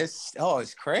man, it's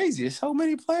crazy. It's so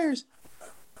many players.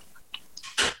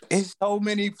 It's so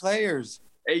many players.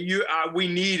 Hey, we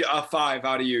need a five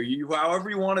out of you. You, however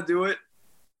you want to do it.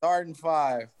 Starting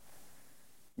five.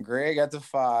 Greg at the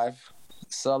 5.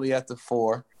 Sully at the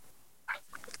 4.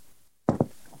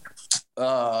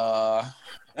 That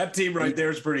team right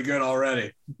there is pretty good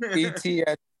already. ET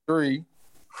at 3,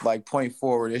 like point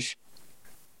forward-ish.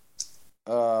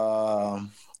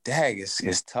 Dag,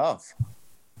 it's tough.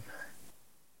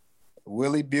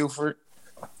 Willie Buford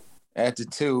at the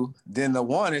 2. Then the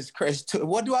 1 is Chris.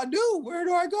 What do I do? Where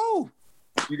do I go?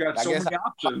 You got so many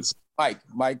options.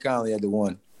 Mike Conley at the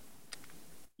 1.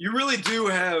 You really do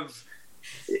have –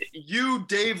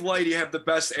 Dave Lighty, have the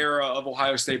best era of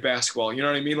Ohio State basketball. You know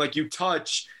what I mean? Like,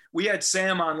 we had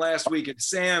Sam on last week, and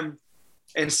Sam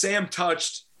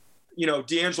touched,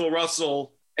 D'Angelo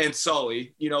Russell and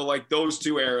Sully, like those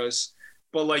two eras.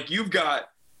 But, like, you've got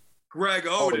Greg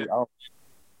Oden.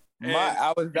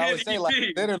 I was saying, like,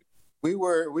 literally, we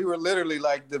were literally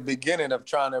like the beginning of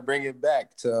trying to bring it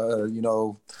back to,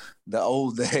 the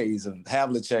old days of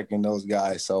Havlicek and those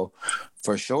guys. So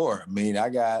for sure, I mean,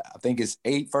 I think it's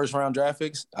 8 first-round draft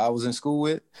picks I was in school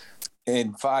with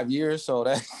in 5 years. So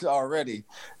that's already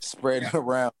spread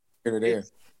around here to there.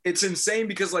 It's insane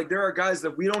because, like, there are guys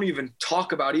that we don't even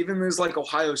talk about, even as, like,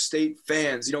 Ohio State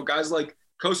fans, guys like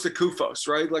Costa Koufos,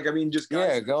 right? Like, I mean, just guys.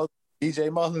 Yeah, go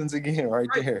DJ Mullins again right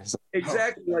there. So,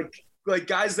 exactly. Like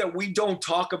guys that we don't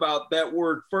talk about that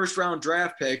were first-round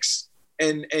draft picks,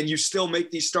 and you still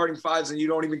make these starting fives and you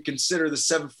don't even consider the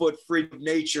 7-foot freak of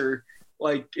nature.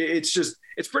 Like, it's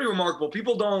pretty remarkable.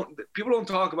 People don't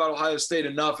talk about Ohio State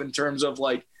enough in terms of,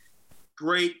 like,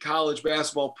 great college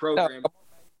basketball program.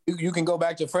 You can go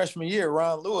back to freshman year.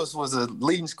 Ron Lewis was a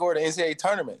leading scorer in the NCAA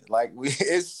tournament. Like,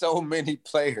 it's so many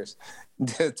players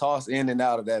to toss in and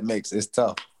out of that mix. It's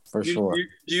tough. For sure.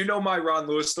 Do you know my Ron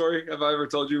Lewis story? Have I ever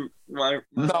told you my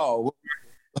No.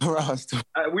 Ron story.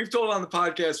 We've told it on the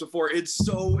podcast before. It's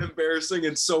so embarrassing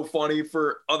and so funny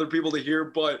for other people to hear,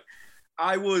 but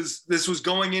this was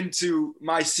going into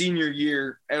my senior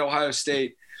year at Ohio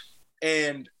State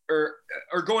or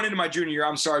going into my junior year,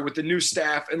 I'm sorry, with the new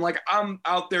staff. And, like, I'm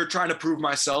out there trying to prove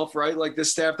myself, right? Like,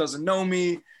 this staff doesn't know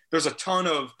me. There's a ton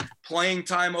of playing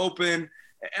time open.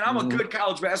 And I'm a good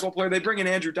college basketball player. They bring in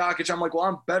Andrew Dockich. I'm like, well,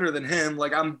 I'm better than him.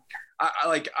 Like,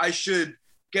 I should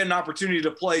get an opportunity to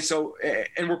play. So,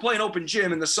 and we're playing open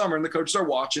gym in the summer, and the coaches are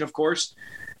watching, of course.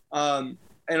 And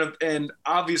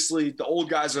obviously the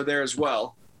old guys are there as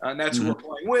well. And that's who we're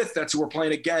playing with. That's who we're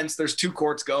playing against. There's 2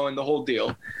 courts going, the whole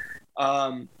deal.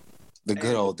 The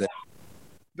good old days.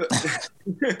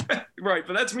 Right.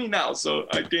 But that's me now. So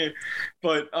I can't,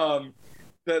 but,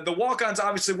 the walk-ons,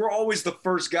 obviously, we're always the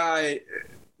first guy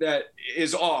that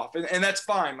is off, and that's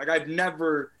fine. Like,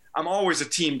 I'm always a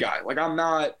team guy. Like, I'm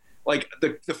not like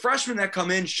the freshmen that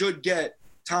come in should get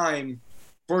time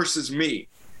versus me.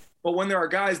 But when there are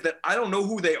guys that I don't know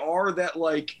who they are that,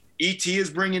 like, ET is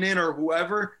bringing in or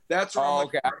whoever, that's where I'm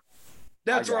like,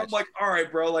 That's where I'm like, all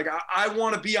right, bro. Like, I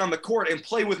want to be on the court and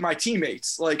play with my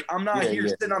teammates. Like, I'm not here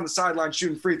sitting on the sideline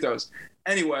shooting free throws.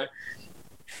 Anyway,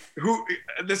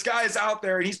 this guy is out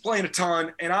there and he's playing a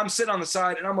ton, and I'm sitting on the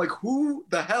side and I'm like, who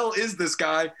the hell is this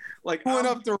guy? Like, went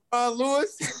up to Ron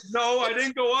Lewis? No, I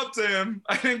didn't go up to him.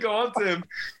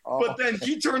 But then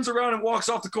he turns around and walks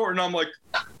off the court, and I'm like,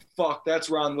 fuck, that's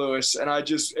Ron Lewis. And I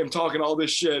just am talking all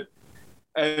this shit.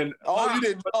 And you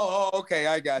didn't. Okay,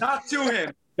 I got not you. Not to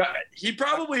him. He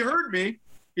probably heard me.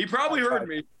 Heard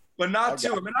me, but not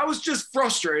to him. And I was just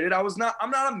frustrated. I'm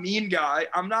not a mean guy.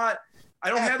 I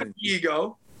don't have an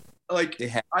ego. Like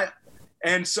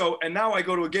and now I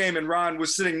go to a game and Ron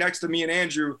was sitting next to me and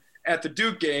Andrew at the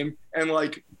Duke game, and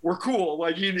like, we're cool.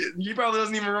 Like, he probably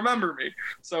doesn't even remember me.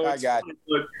 So I got you.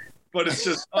 But it's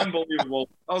just unbelievable.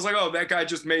 I was like, oh, that guy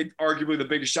just made arguably the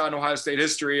biggest shot in Ohio State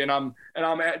history, and I'm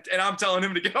telling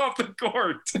him to get off the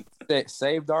court. It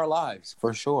saved our lives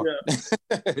for sure.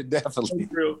 Yeah. Definitely.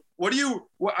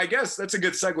 I guess that's a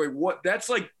good segue. That's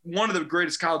like one of the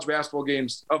greatest college basketball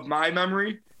games of my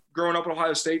memory growing up an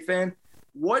Ohio State fan.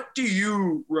 What do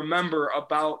you remember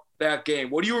about that game?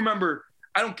 What do you remember?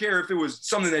 I don't care if it was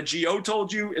something that Gio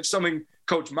told you, if something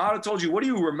Coach Mata told you. What do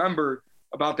you remember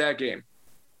about that game?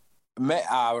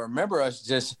 I remember us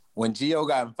just when Gio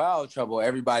got in foul trouble,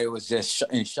 everybody was just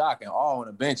in shock and all on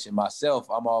the bench. And myself,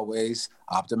 I'm always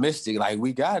optimistic. Like,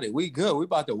 we got it. We good. We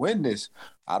about to win this.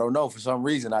 I don't know. For some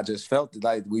reason, I just felt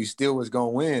like we still was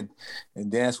going to win.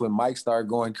 And then that's when Mike started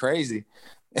going crazy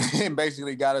and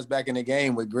basically got us back in the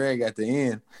game with Greg at the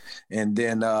end. And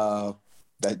then the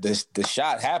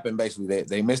shot happened, basically.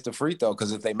 They missed the free throw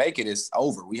because if they make it, it's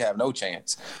over. We have no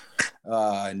chance.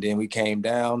 And then we came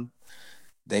down.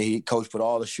 Coach put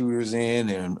all the shooters in,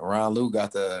 and Ron Lou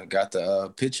got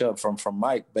the pitch up from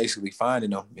Mike, basically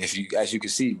finding them. As you can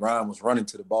see, Ron was running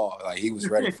to the ball like he was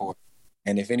ready for it.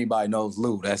 And if anybody knows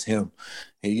Lou, that's him.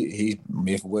 He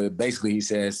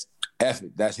says, F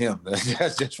it, that's him.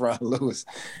 That's just Ron Lewis.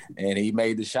 And he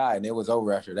made the shot, and it was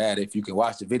over after that. If you can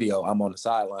watch the video, I'm on the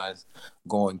sidelines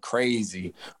going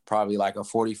crazy, probably like a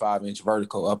 45-inch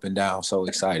vertical up and down. So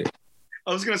excited.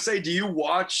 I was gonna say, do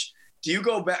you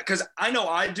go back? Because I know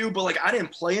I do, but like, I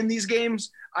didn't play in these games.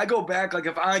 I go back, like,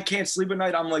 if I can't sleep at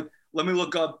night, I'm like, let me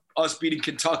look up us beating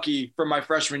Kentucky from my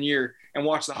freshman year and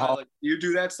watch the highlight. Do you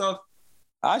do that stuff?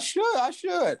 I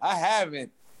should. I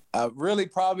haven't. Really,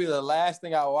 probably the last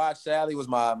thing I watched, sadly, was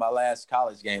my last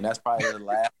college game. That's probably the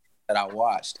last that I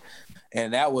watched.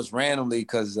 And that was randomly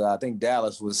because I think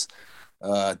Dallas was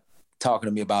talking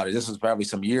to me about it. This was probably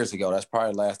some years ago. That's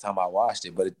probably the last time I watched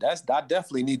it. But I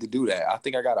definitely need to do that. I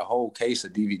think I got a whole case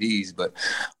of DVDs, but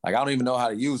like, I don't even know how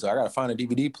to use it. I got to find a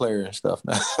DVD player and stuff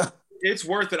now. It's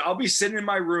worth it. I'll be sitting in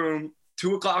my room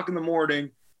 2:00 in the morning,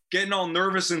 getting all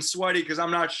nervous and sweaty because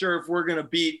I'm not sure if we're going to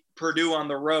beat Purdue on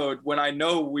the road when I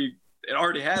know it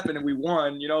already happened and we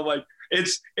won. You know, like,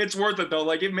 it's worth it though.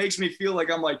 Like, it makes me feel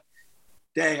like I'm like,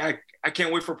 dang, I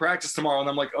can't wait for practice tomorrow. And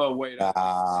I'm like, oh wait,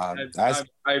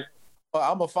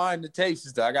 I'm gonna find the tapes.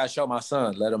 I gotta show my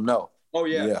son. Let him know. Oh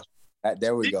yeah.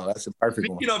 There we go. That's a perfect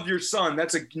one. Speaking of your son,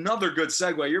 that's another good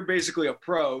segue. You're basically a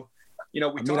pro. You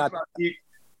know,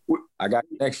 I got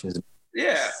connections.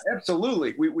 Yeah,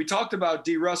 absolutely. We talked about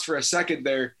D. Russ for a second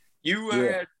there. You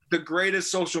had the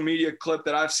greatest social media clip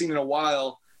that I've seen in a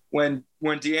while when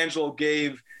D'Angelo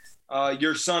gave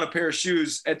your son a pair of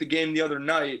shoes at the game the other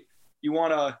night. You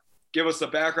want to give us the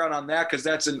background on that? Because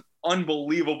that's an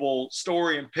unbelievable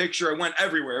story and picture. It went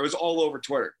everywhere. It was all over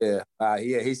Twitter. Yeah.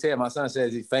 He said, my son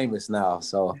says he's famous now.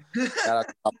 So shout out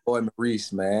to my boy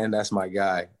Maurice, man. That's my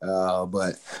guy.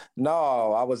 But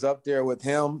no, I was up there with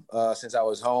him since I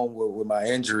was home with my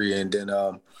injury. And then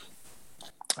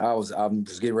I'm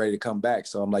just getting ready to come back.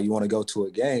 So I'm like, you want to go to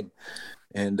a game?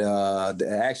 And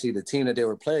actually the team that they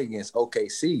were playing against,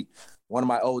 OKC, one of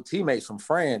my old teammates from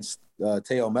France,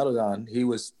 Théo Melodon, he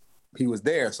was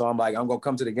there. So I'm like, I'm going to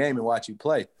come to the game and watch you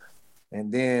play.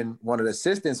 And then one of the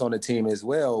assistants on the team as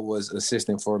well was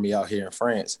assisting for me out here in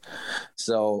France.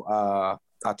 So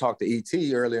I talked to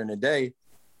E.T. earlier in the day,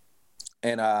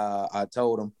 and I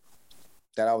told him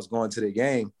that I was going to the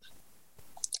game.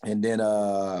 And then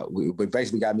we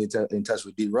basically got me in touch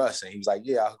with D. Russ, and he was like,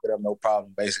 yeah, I'll hook it up, no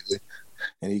problem, basically.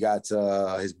 And he got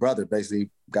his brother basically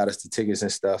got us the tickets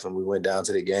and stuff, and we went down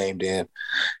to the game. Then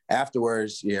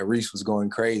afterwards, Reese was going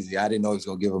crazy. I didn't know he was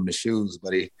going to give him the shoes,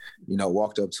 but he,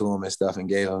 walked up to him and stuff and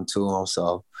gave them to him.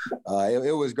 So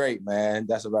it was great, man.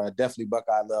 That's about definitely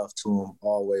Buckeye love to him.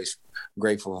 Always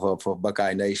grateful for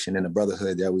Buckeye Nation and the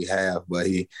brotherhood that we have. But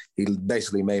he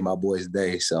basically made my boy's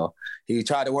day. So he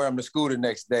tried to wear him to school the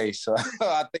next day. So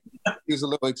I think he was a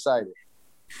little excited.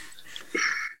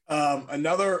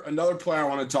 Another player I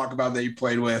want to talk about that you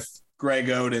played with, Greg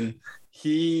Oden.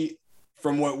 He,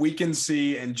 from what we can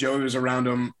see, and Joey was around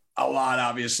him a lot,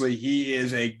 obviously, he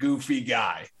is a goofy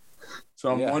guy.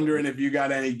 So I'm wondering if you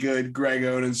got any good Greg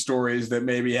Oden stories that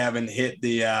maybe haven't hit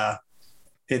the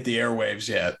airwaves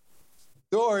yet.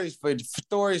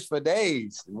 Stories for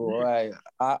days. Boy,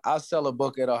 I'll sell a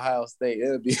book at Ohio State.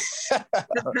 It'll be.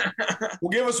 Well,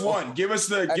 give us one. Give us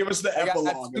the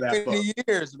epilogue of that book.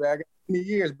 Years, man. I got many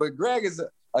years, but Greg is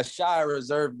a shy,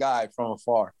 reserved guy from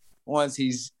afar. Once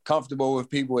he's comfortable with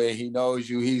people and he knows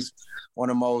you, he's one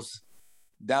of the most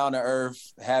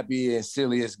down-to-earth, happy, and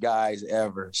silliest guys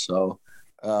ever. So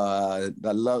I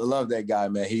love that guy,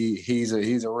 man. He's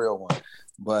a real one.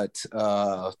 But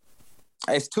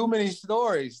it's too many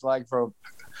stories, like from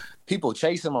people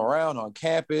chasing him around on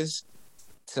campus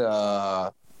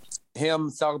to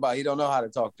him talking about he don't know how to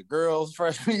talk to girls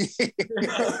freshman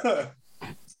year.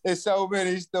 There's so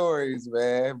many stories,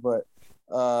 man. But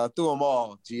through them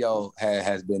all, Gio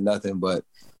has been nothing but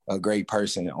a great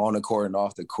person on the court and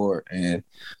off the court. And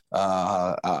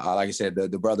like I said,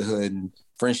 the brotherhood and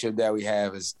friendship that we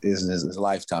have is a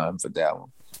lifetime for that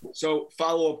one. So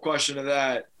follow-up question to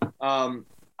that.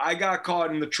 I got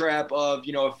caught in the trap of,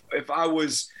 if I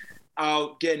was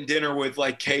out getting dinner with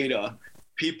like Keita,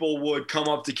 people would come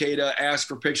up to Keita, ask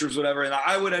for pictures, whatever, and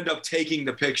I would end up taking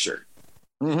the picture.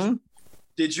 Mm-hmm.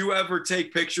 Did you ever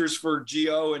take pictures for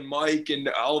Gio and Mike and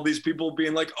all these people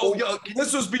being like,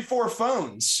 this was before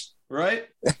phones, right?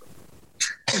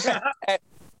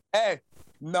 Hey,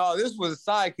 no, this was a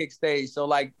sidekick stage. So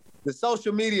like the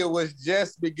social media was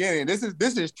just beginning. This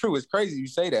is true. It's crazy you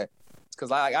say that.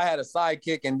 Because I had a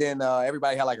sidekick and then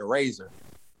everybody had like a razor.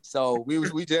 So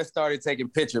we just started taking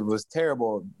pictures. It was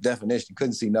terrible definition.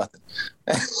 Couldn't see nothing.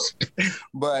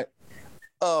 But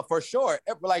for sure,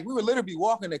 like we would literally be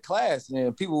walking to class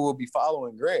and people would be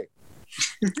following Greg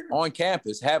on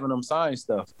campus, having them sign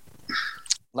stuff.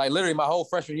 Like literally my whole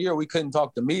freshman year, we couldn't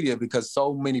talk to media because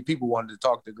so many people wanted to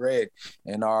talk to Greg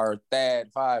and our Thad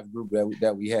 5 group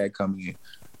that we had coming in.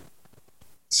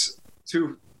 It's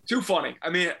too funny. I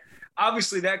mean,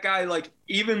 obviously that guy, like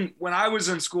even when I was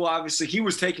in school, obviously he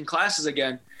was taking classes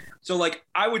again. So like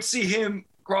I would see him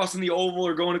crossing the oval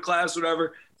or going to class, or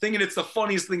whatever, thinking it's the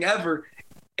funniest thing ever.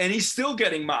 And he's still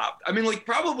getting mobbed. I mean, like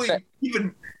probably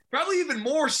even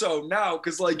more so now.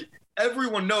 Cause like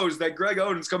everyone knows that Greg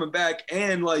Oden's coming back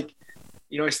and like,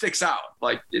 he sticks out.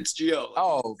 Like it's Gio.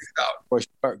 Like, for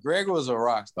sure. Greg was a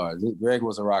rock star. Greg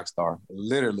was a rock star,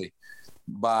 literally.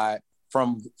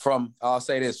 From I'll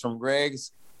say this, from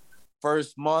Greg's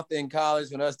first month in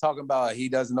college, when us talking about he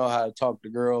doesn't know how to talk to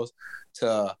girls,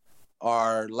 to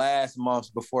our last months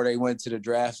before they went to the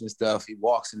drafts and stuff, he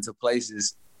walks into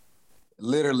places,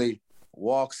 literally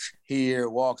walks here,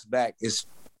 walks back. It's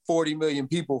 40 million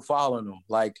people following him.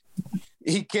 Like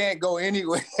he can't go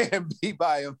anywhere and be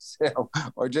by himself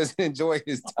or just enjoy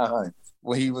his time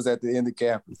when he was at the end of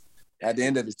campus, at the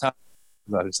end of his time.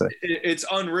 It's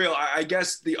unreal. I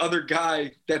guess the other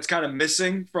guy that's kind of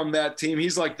missing from that team,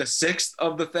 he's like the 6th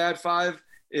of the Thad 5,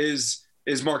 is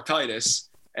Mark Titus.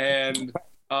 And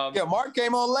Mark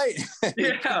came on late.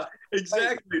 Yeah,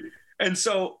 exactly. And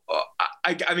so,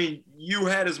 I mean, you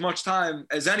had as much time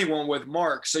as anyone with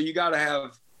Mark, so you got to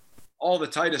have all the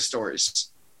Titus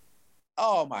stories.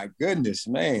 Oh, my goodness,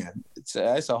 man. It's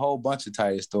a whole bunch of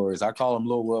Titus stories. I call him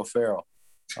Lil Will Ferrell.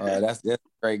 That's a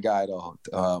great guy, though.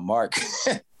 Mark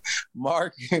the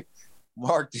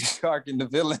Shark and the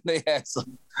Villain, they had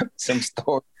some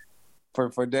stories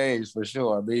for days, for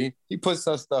sure. I mean, he put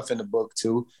some stuff in the book,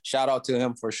 too. Shout out to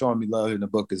him for showing me love in the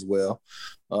book as well.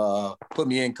 Put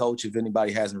me in, Coach. If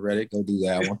anybody hasn't read it, go do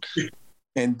that one.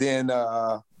 And then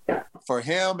for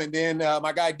him, and then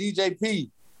my guy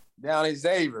DJP down at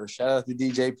Xavier. Shout out to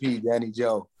DJP, Danny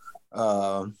Joe.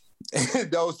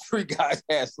 Those 3 guys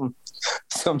had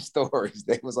some stories.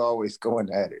 They was always going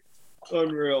at it.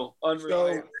 Unreal.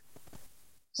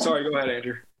 Sorry, go ahead,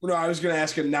 Andrew. No, I was going to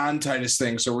ask a non-Titus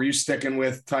thing. So were you sticking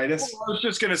with Titus? Well, I was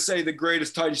just going to say the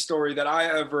greatest Titus story that I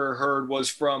ever heard was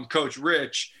from Coach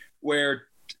Rich, where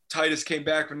Titus came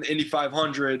back from the Indy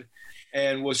 500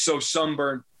 and was so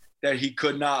sunburned that he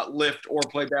could not lift or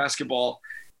play basketball.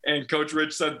 And Coach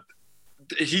Rich said,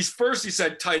 he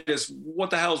said, Titus, what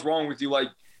the hell's wrong with you? Like,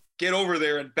 get over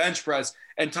there and bench press.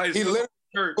 And Titus, he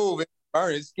literally moved.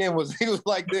 His skin was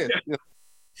like this.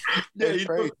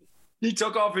 Yeah, he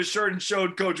took off his shirt and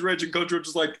showed Coach Rich, and Coach Rich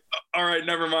was like, all right,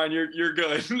 never mind, you're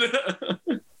good.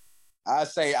 I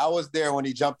say I was there when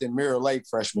he jumped in Mirror Lake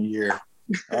freshman year.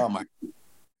 Oh my,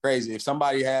 crazy. If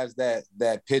somebody has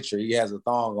that picture, he has a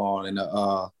thong on and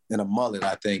a mullet,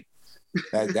 I think.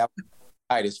 That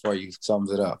Titus for you sums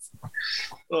it up.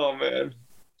 Oh man.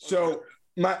 So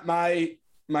my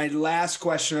last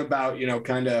question about,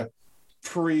 kind of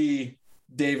pre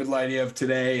David Lighty of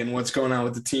today and what's going on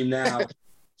with the team now.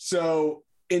 So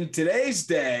in today's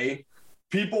day,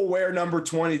 people wear number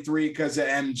 23 because of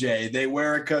MJ. They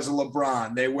wear it because of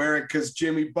LeBron. They wear it because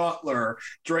Jimmy Butler,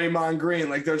 Draymond Green.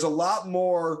 Like, there's a lot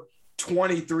more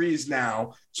 23s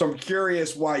now. So I'm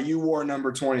curious why you wore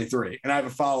number 23. And I have a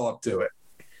follow-up to it.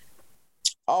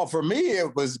 Oh, for me,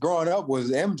 it was growing up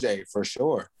was MJ for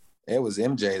sure. It was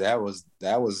MJ. That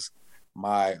was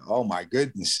my, oh my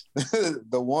goodness,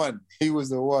 the one. He was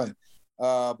the one.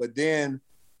 But then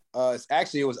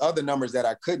it was other numbers that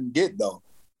I couldn't get though,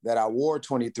 that I wore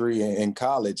 23 in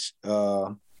college.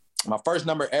 My first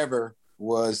number ever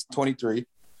was 23,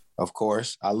 of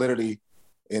course. I literally,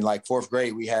 in like fourth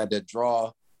grade, we had to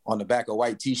draw on the back of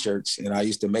white T-shirts, and I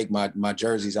used to make my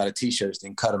jerseys out of T-shirts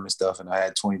and cut them and stuff, and I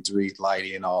had 23,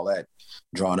 Lighty, and all that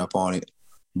drawn up on it.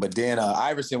 But then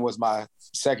Iverson was my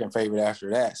second favorite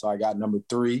after that, so I got number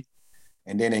 3.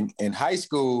 And then in high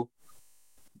school,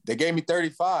 they gave me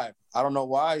 35. I don't know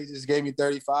why. He just gave me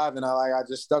 35, and I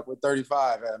just stuck with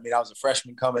 35. I mean, I was a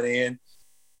freshman coming in,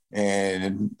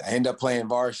 and I ended up playing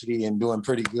varsity and doing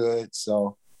pretty good.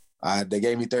 So they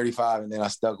gave me 35, and then I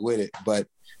stuck with it. But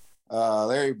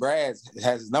Larry Brad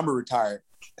has his number retired,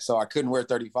 so I couldn't wear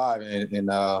 35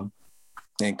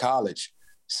 in college.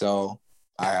 So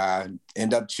I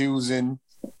end up choosing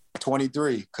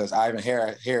 23 because Ivan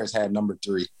Harris had number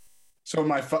 3. So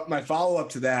my follow-up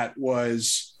to that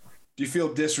was, do you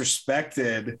feel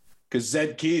disrespected? Because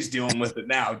Zed Key's dealing with it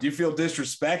now. Do you feel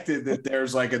disrespected that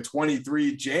there's like a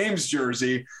 23 James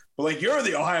jersey, but like you're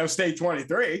the Ohio State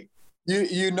 23?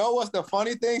 You know what's the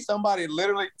funny thing? Somebody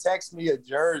literally texted me a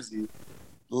jersey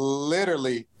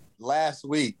literally last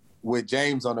week with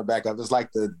James on the back of it. It's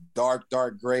like the dark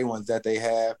gray ones that they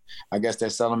have. I guess they're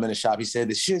selling them in the shop. He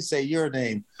said it should say your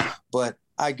name, but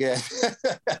I guess.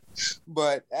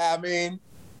 But I mean,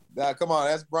 come on,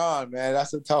 that's Bron, man.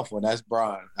 That's a tough one. That's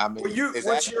Bron. I mean, well,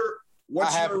 what's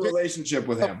your relationship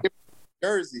with him?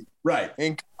 Jersey, right?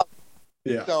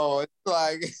 Yeah. So it's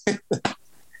like,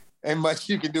 ain't much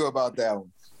you can do about that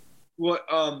one. What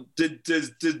did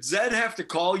Zed have to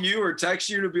call you or text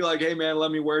you to be like, hey man,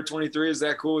 let me wear 23? Is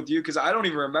that cool with you? Because I don't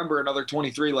even remember another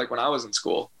 23 like when I was in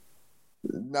school.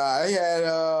 Nah, he had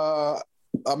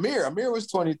Amir. Amir was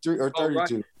 23 or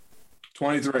 32. Right.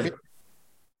 23.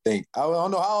 I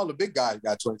don't know how all the big guys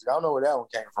got 23. I don't know where that one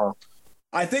came from.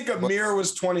 I think Amir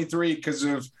was 23 because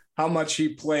of how much he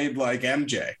played like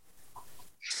MJ.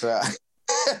 That's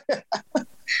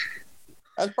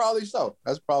probably so.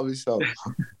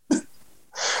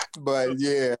 But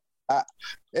yeah,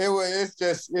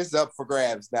 it's up for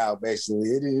grabs now.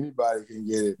 Basically, anybody can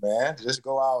get it, man. Just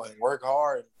go out and work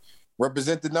hard, and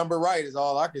represent the number right is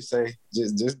all I can say.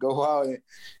 Just go out and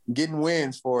getting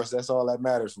wins for us. That's all that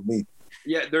matters for me.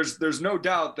 Yeah, there's no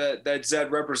doubt that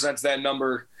Zed represents that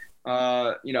number,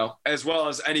 as well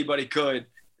as anybody could.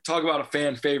 Talk about a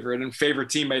fan favorite and favorite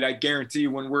teammate. I guarantee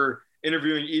you when we're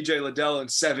interviewing EJ Liddell in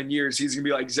 7 years, he's going to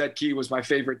be like, Zed Key was my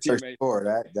favorite teammate. For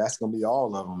sure. That's going to be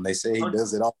all of them. They say he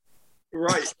does it all.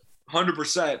 Right.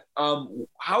 100%.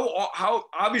 How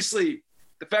obviously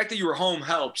the fact that you were home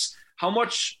helps. How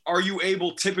much are you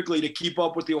able typically to keep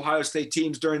up with the Ohio State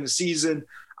teams during the season?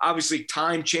 Obviously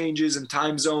time changes and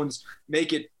time zones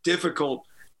make it difficult,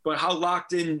 but how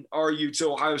locked in are you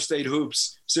to Ohio State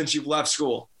hoops since you've left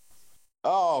school?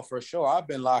 Oh, for sure. I've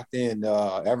been locked in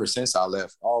ever since I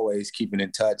left, always keeping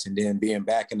in touch, and then being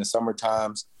back in the summer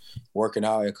times, working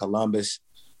out in Columbus,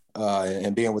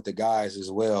 and being with the guys as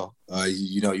well.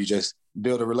 You just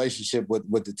build a relationship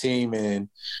with the team, and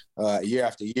year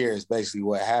after year is basically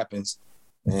what happens.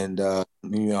 And,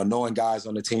 knowing guys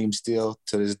on the team still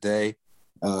to this day,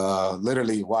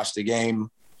 literally watch the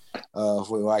game.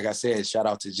 Like I said, shout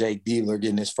out to Jake Diebler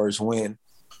getting his first win.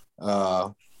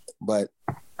 But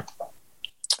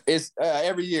it's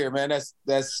every year, man.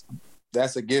 That's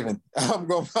a given. I'm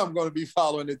going to be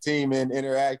following the team and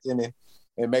interacting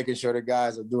and making sure the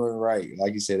guys are doing right.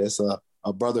 Like you said, it's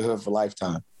a brotherhood for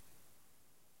lifetime.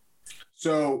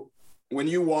 So when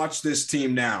you watch this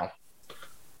team now,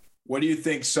 what do you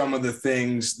think some of the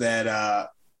things that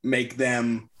make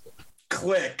them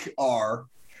click are?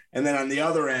 And then on the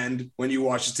other end, when you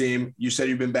watch the team, you said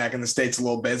you've been back in the States a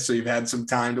little bit, so you've had some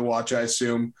time to watch, I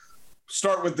assume.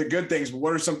 Start with the good things, but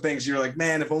what are some things you're like,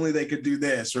 man, if only they could do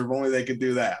this or if only they could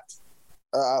do that?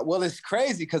 Well, it's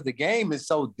crazy because the game is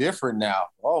so different now.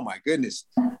 Oh, my goodness.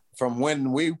 From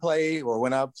when we played or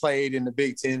when I played in the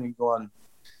Big Ten and going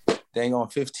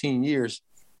 15 years.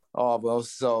 Oh, well,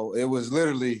 so it was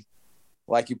literally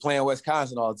like you're playing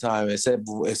Wisconsin all the time,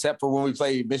 except for when we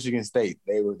played Michigan State.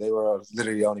 They were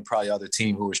literally the only probably other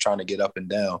team who was trying to get up and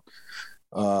down.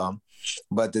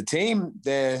 But the team,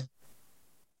 the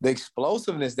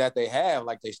explosiveness that they have,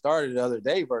 like they started the other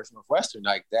day versus Northwestern,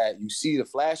 like that, you see the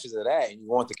flashes of that and you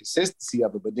want the consistency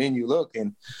of it. But then you look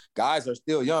and guys are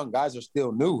still young, guys are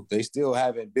still new. They still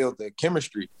haven't built the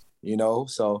chemistry,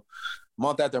 So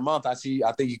month after month, I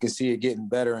think you can see it getting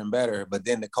better and better. But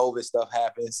then the COVID stuff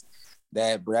happens.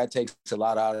 That takes a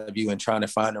lot out of you and trying to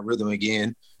find a rhythm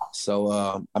again.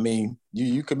 So,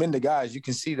 you commend the guys. You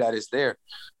can see that it's there.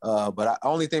 But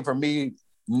only thing for me,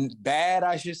 bad,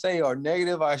 I should say, or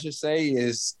negative, I should say,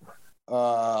 is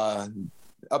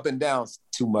up and down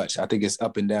too much. I think it's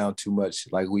up and down too much.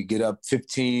 Like we get up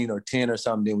 15 or 10 or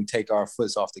something, then we take our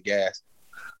foots off the gas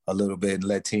a little bit and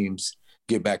let teams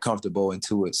get back comfortable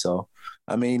into it. So,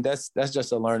 that's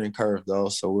just a learning curve, though.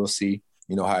 So we'll see,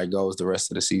 how it goes the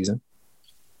rest of the season.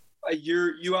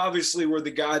 You obviously were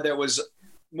the guy that was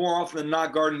more often than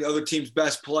not guarding the other team's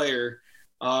best player.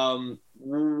 And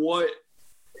the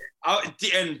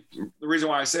reason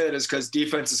why I say it is because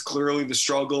defense is clearly the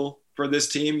struggle for this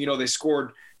team. They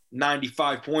scored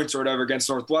 95 points or whatever against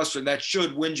Northwestern. That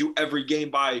should win you every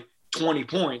game by 20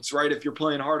 points, right? If you're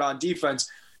playing hard on defense.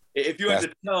 If you had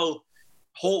to tell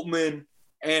Holtmann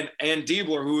and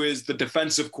Diebler, who is the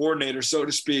defensive coordinator, so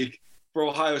to speak, for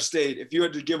Ohio State, if you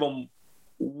had to give them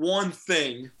one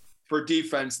thing for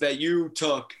defense that you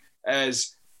took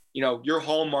as, your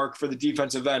hallmark for the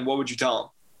defensive end, what would you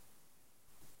tell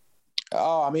them?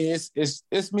 Oh,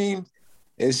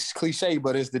 it's cliche,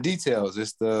 but it's the details.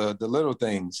 It's the little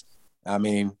things.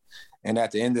 And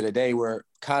at the end of the day, we're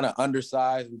kind of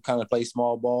undersized. We kind of play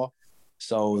small ball.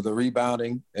 So the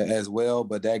rebounding as well,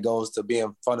 but that goes to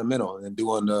being fundamental and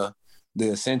doing the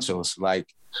essentials.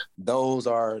 Like those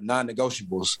are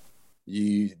non-negotiables.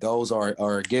 Those are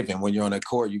a given. When you're on the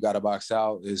court, you got to box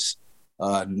out. Is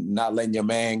not letting your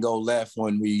man go left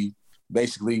when we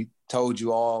basically told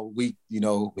you all week,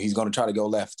 he's going to try to go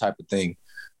left type of thing.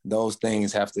 Those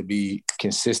things have to be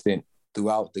consistent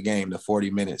throughout the game, the 40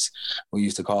 minutes. We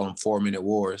used to call them 4-minute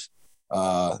wars.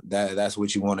 That's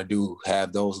what you want to do,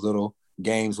 have those little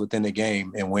games within the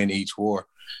game and win each war.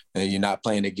 And you're not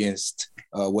playing against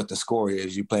what the score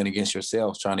is. You're playing against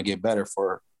yourselves, trying to get better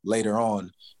for later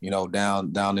on,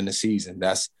 down in the season.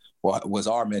 That's what was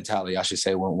our mentality, I should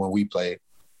say, when we played.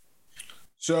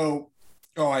 So,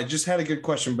 I just had a good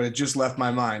question, but it just left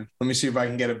my mind. Let me see if I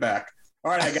can get it back.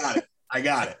 All right, I got it.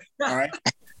 All right,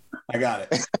 I got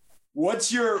it.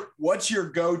 What's your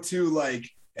go-to, like,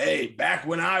 hey, back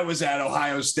when I was at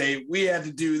Ohio State, we had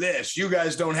to do this. You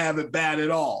guys don't have it bad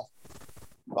at all.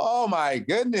 Oh, my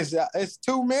goodness. It's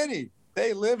too many.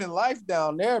 They live in life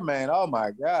down there, man. Oh,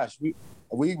 my gosh.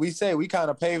 We say we kind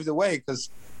of paved the way because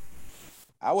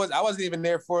I wasn't even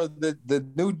there for the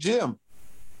new gym.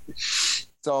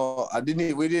 So we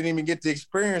didn't even get to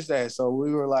experience that. So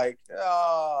we were like,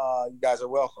 oh, you guys are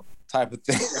welcome type of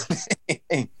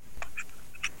thing.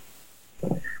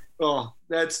 Oh,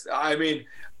 I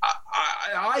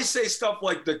say stuff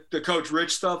like the Coach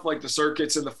Rich stuff, like the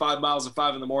circuits and the 5 miles at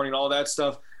 5 a.m, all that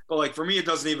stuff. But like for me, I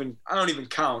don't even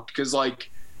count because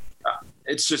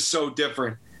it's just so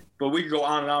different. But we could go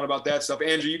on and on about that stuff.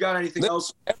 Andrew, you got anything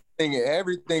else?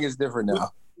 Everything is different now.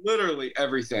 Literally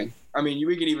everything.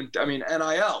 We can even,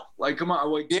 NIL. Like, come on.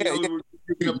 Like, $1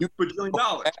 billion.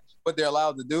 What they're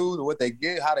allowed to do, what they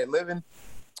get, how they living,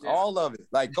 all of it.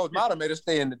 Like, Coach Mata made us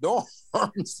stay in the dorms.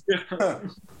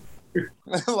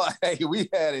 Like, hey, we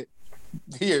had it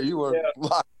here. You were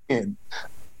locked in.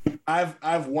 I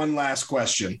have one last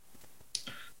question.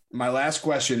 My last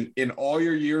question, in all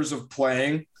your years of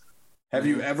playing, have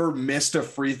you ever missed a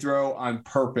free throw on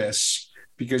purpose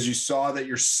because you saw that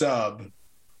your sub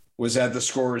was at the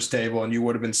scorer's table and you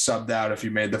would have been subbed out if you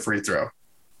made the free throw?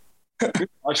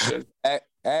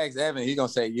 Ask Evan, he's going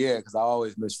to say yeah, because I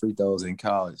always miss free throws in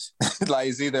college. Like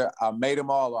it's either I made them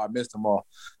all or I missed them all.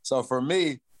 So for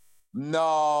me,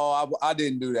 no, I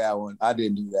didn't do that one.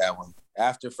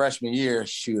 After freshman year,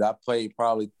 I played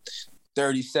probably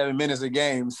 37 minutes a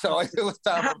game. So it was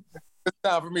time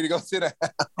for me to go sit down.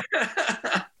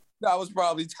 I was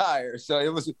probably tired. So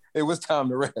it was time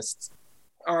to rest.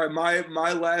 All right,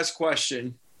 my last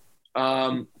question.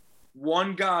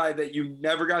 One guy that you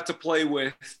never got to play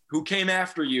with who came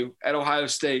after you at Ohio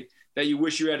State that you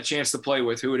wish you had a chance to play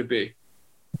with, who would it be?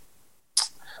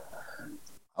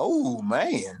 Oh,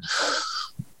 man.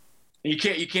 You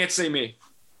can't say me.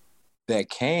 That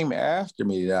came after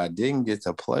me that I didn't get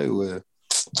to play with.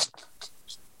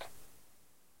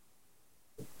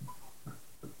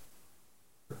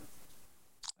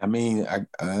 I mean,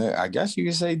 I guess you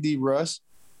could say D. Russ.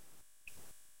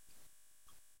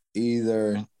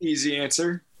 Either Easy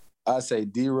answer. I'd say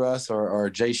D. Russ or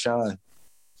Jay Sean.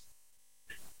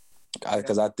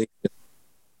 Because I think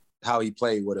how he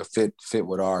played would have fit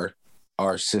with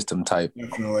our system type.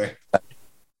 Definitely.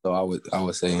 So I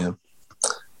would say him.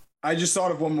 I just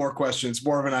thought of one more question. It's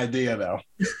more of an idea, though.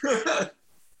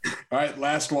 All right,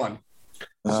 last one.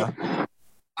 So,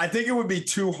 I think it would be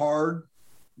too hard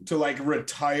to like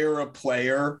retire a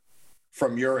player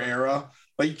from your era.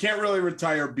 Like you can't really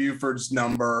retire Buford's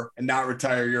number and not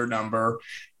retire your number.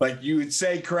 Like you would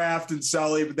say Kraft and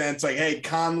Sully, but then it's like, hey,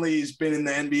 Conley's been in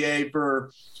the NBA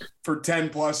for 10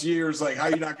 plus years. Like how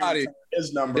are you not going to retire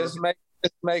his number? Just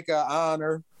make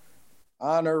an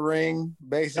honor ring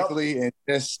basically, and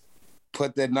just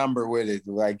put that number with it,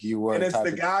 like you were. And it's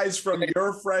the guys from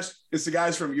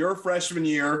your freshman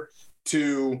year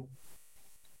to.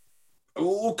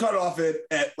 We'll cut off it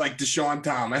at like Deshaun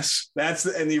Thomas.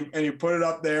 And you put it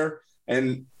up there,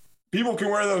 and people can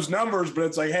wear those numbers, but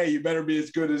it's like, hey, you better be as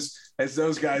good as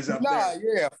those guys up there.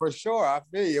 Yeah, for sure. I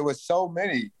feel you. It was so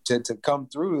many to come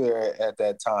through there at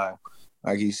that time,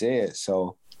 like he said.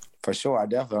 So for sure, I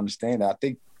definitely understand that. I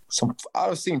think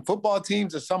I've seen football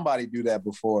teams or somebody do that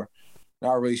before.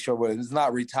 Not really sure what it's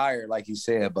not retired, like you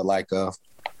said, but like a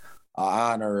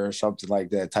honor or something like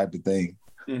that type of thing.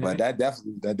 Mm-hmm. But that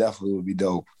definitely would be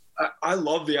dope. I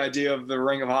love the idea of the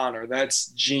Ring of Honor. That's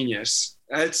genius.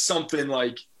 That's something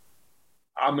like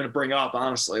I'm going to bring up,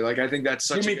 honestly. Like I think that's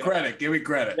such. Give me credit.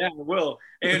 Yeah, I will.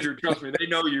 Andrew, trust me, they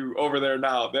know you over there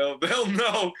now. They'll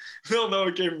know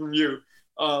it came from you.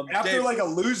 After Dave, like a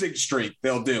losing streak,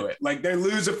 they'll do it. Like they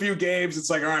lose a few games, it's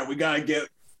like, all right, we got to get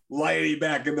Lighty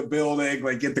back in the building,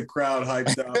 like get the crowd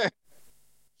hyped up.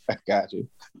 I got you.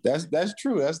 That's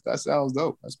true. That sounds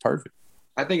dope. That's perfect.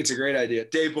 I think it's a great idea.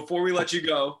 Dave, before we let you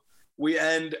go, we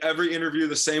end every interview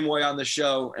the same way on the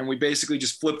show, and we basically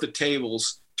just flip the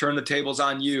tables, turn the tables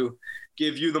on you,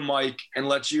 give you the mic, and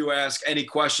let you ask any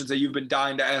questions that you've been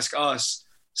dying to ask us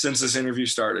since this interview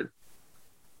started.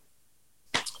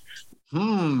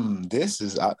 This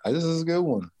is a good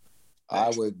one. I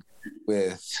would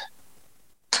with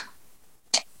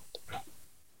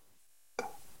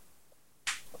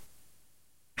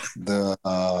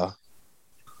the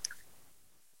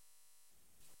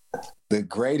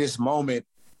greatest moment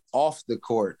off the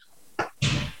court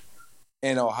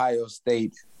in Ohio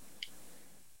State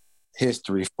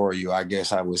history for you, I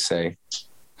guess I would say.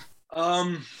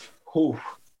 Well,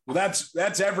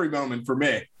 that's every moment for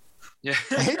me. Yeah.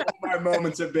 My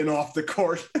moments have been off the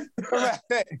court.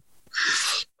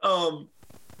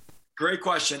 Great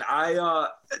question. I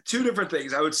two different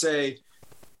things. I would say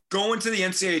going to the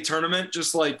NCAA tournament,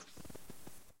 just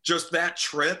that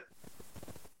trip,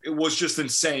 it was just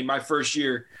insane. My first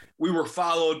year, we were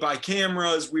followed by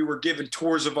cameras. We were given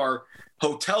tours of our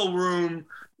hotel room.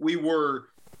 We were,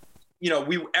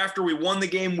 after we won the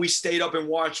game, we stayed up and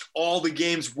watched all the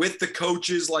games with the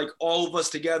coaches, like all of us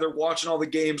together watching all the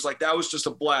games. Like that was just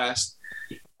a blast.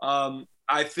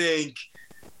 I think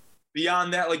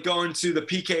beyond that, like going to the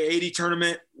PK80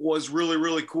 tournament was really,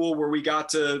 really cool, where we got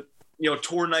to,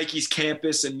 tour Nike's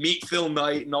campus and meet Phil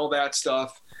Knight and all that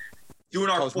stuff.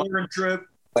 Doing our foreign trip.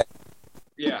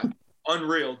 Yeah,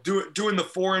 unreal. Doing the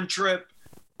foreign trip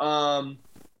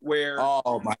where.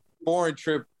 Oh, my foreign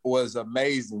trip was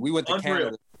amazing. We went to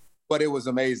Canada, but it was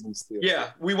amazing still.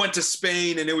 Yeah, we went to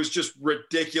Spain, and it was just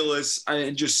ridiculous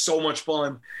and just so much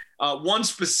fun. One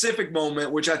specific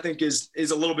moment, which I think is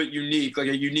a little bit unique, like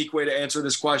a unique way to answer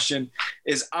this question,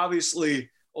 is obviously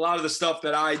a lot of the stuff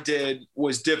that I did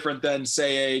was different than,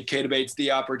 say, a Keita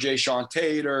Bates-Diop or Jay Sean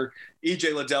Tate or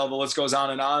EJ Liddell. The list goes on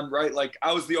and on, right? Like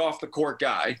I was the off-the-court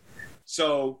guy.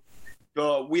 So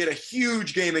we had a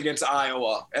huge game against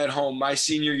Iowa at home my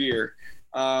senior year.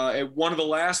 At one of the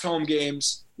last home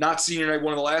games, not senior night,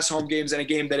 one of the last home games, and a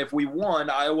game that if we won,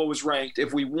 Iowa was ranked.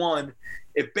 If we won,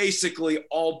 it basically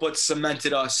all but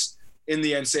cemented us in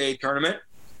the NCAA tournament.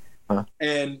 Huh.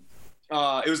 And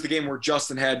it was the game where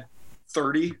Justin had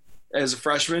 30 as a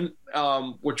freshman,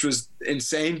 which was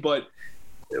insane. But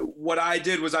what I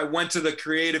did was I went to the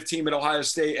creative team at Ohio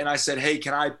State and I said, hey,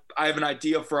 I have an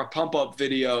idea for a pump up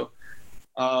video.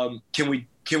 Can we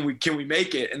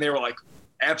make it? And they were like,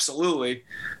 absolutely.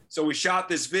 So we shot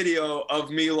this video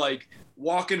of me like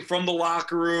walking from the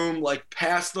locker room, like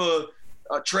past the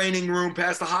training room,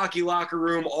 past the hockey locker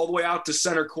room, all the way out to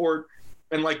center court,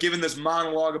 and like giving this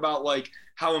monologue about like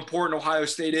how important Ohio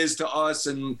State is to us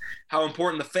and how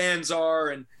important the fans are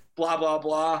and blah, blah,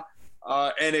 blah.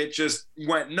 And it just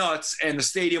went nuts, and the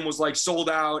stadium was like sold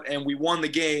out, and we won the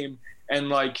game. And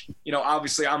like, you know,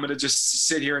 obviously I'm going to just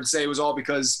sit here and say it was all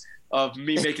because of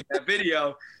me making that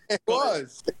video. It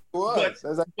was. But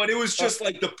it was just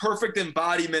like the perfect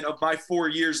embodiment of my 4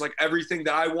 years, like everything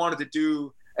that I wanted to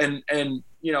do and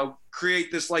you know,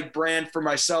 create this like brand for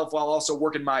myself while also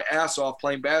working my ass off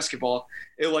playing basketball.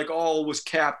 It like all was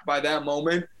capped by that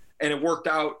moment, and it worked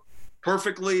out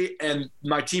perfectly, and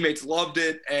my teammates loved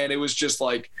it, and it was just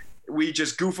like we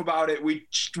just goof about it. We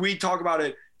talk about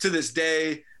it to this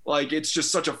day. Like, it's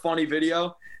just such a funny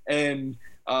video, and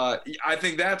I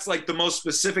think that's like the most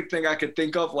specific thing I could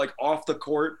think of, like off the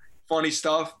court funny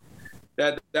stuff.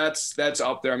 That's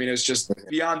up there. I mean, it's just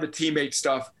beyond the teammate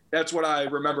stuff. That's what I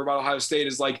remember about Ohio State,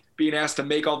 is like being asked to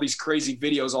make all these crazy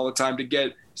videos all the time to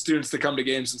get students to come to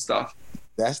games and stuff.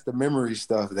 That's the memory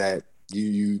stuff that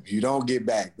you don't get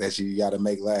back, that you got to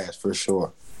make last, for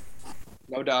sure.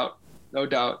 No doubt.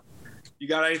 You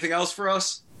got anything else for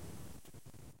us?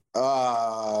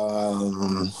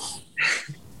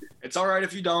 It's all right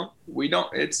if you don't. We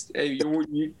don't. It's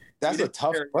that's a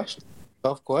tough question.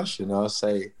 Tough question. I'll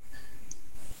say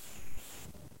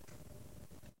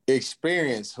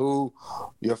experience. Who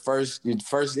your first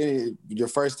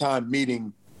time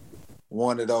meeting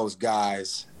one of those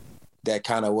guys that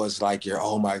kind of was like your,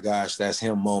 oh my gosh, that's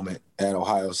him moment at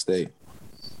Ohio State.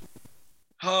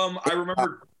 I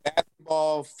remember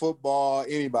basketball, football,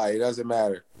 anybody, it doesn't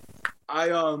matter. I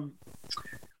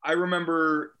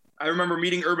remember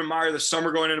meeting Urban Meyer the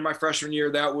summer going into my freshman year.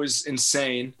 That was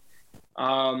insane.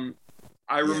 I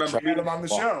remember we had him on the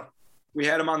show. We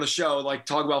had him on the show, like,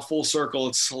 talk about full circle.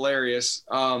 It's hilarious.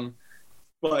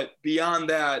 But beyond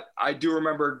that, I do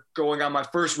remember going on my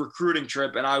first recruiting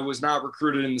trip, and I was not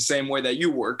recruited in the same way that you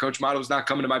were. Coach Motto was not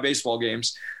coming to my baseball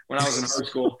games when I was in high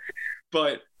school.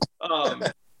 But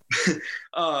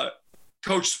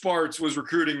Coach Sparts was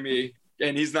recruiting me,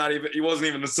 and he wasn't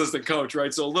even an assistant coach,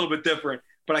 right? So a little bit different.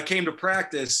 But I came to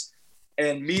practice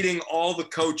and meeting all the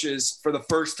coaches for the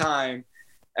first time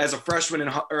as a freshman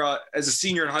as a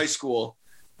senior in high school,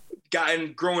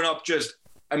 and growing up, just,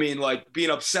 I mean, like, being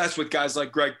obsessed with guys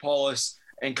like Greg Paulus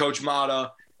and Coach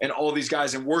Mata and all these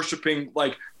guys, and worshiping,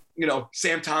 like, you know,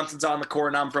 Sam Thompson's on the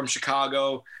court, and I'm from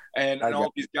Chicago, and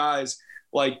all these guys.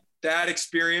 Like, that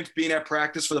experience, being at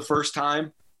practice for the first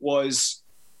time, was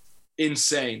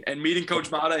insane. And meeting Coach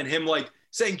Mata and him, like,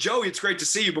 saying, "Joey, it's great to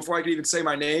see you," before I could even say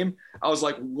my name, I was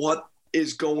like, what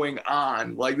is going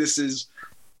on? Like, this is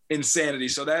insanity.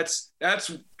 So that's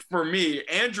for me.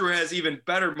 Andrew has even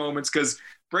better moments, because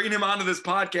bringing him onto this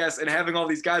podcast and having all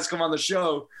these guys come on the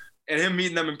show and him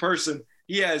meeting them in person,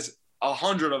 he has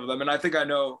 100 of them. And I think I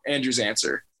know Andrew's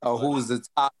answer. Oh, who's the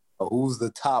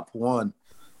top one?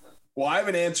 Well, I have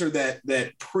an answer that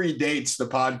predates the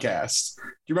podcast. Do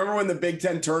you remember when the Big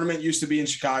Ten tournament used to be in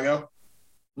Chicago?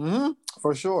 Mm-hmm,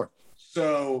 for sure.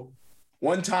 So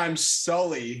one time,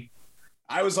 Sully,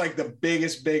 I was like the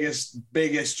biggest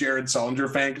Jared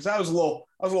Sullinger fan, because I was a little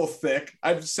thick.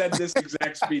 I've said this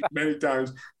exact speech many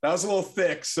times. I was a little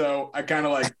thick, so I kind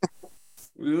of like, it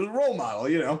was a role model,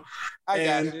 you know.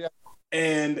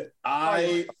 And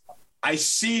I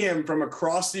see him from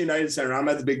across the United Center. I'm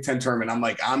at the Big Ten tournament. I'm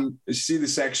like, I see the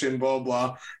section, blah,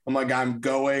 blah. I'm like, I'm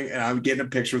going, and I'm getting a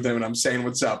picture with him, and I'm saying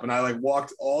what's up. And I like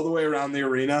walked all the way around the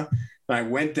arena, and I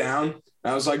went down,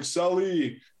 and I was like,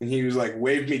 "Sully," and he was like,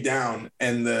 waved me down.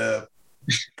 And the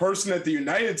person at the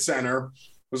United Center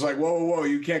was like, whoa,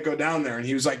 you can't go down there. And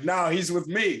he was like, "No, he's with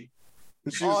me."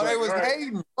 And she was like, they was right.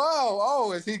 hating.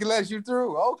 Oh, if he can let you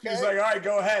through. Okay. He was like, "All right,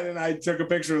 go ahead." And I took a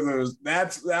picture with him.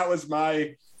 That was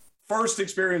my first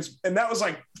experience. And that was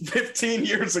like 15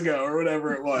 years ago or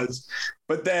whatever it was.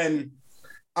 But then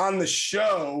on the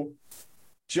show,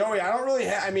 Joey, I don't really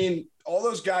I mean, all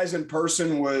those guys in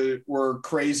person were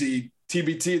crazy.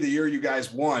 TBT, the year you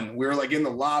guys won, we were like in the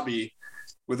lobby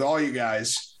with all you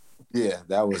guys.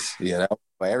 That was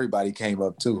everybody came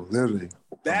up too, literally.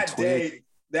 That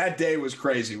day was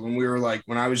crazy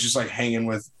when I was just like hanging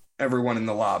with everyone in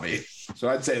the lobby. So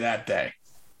I'd say that day.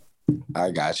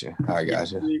 I got you.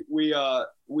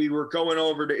 We were going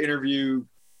over to interview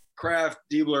Kraft,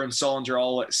 Diebler, and Sullinger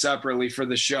all separately for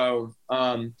the show.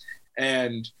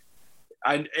 And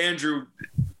Andrew,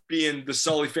 being the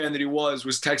Sully fan that he was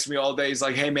texting me all day. He's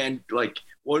like, "Hey man, like,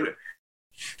 what,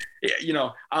 you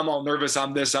know, I'm all nervous.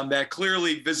 I'm this, I'm that."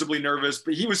 Clearly visibly nervous,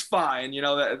 but he was fine, you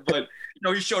know, that, but you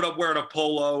know, he showed up wearing a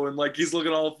polo and like, he's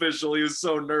looking all official. He was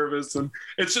so nervous. And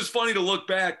it's just funny to look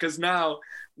back, because now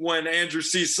when Andrew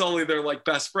sees Sully, they're like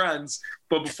best friends.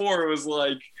 But before it was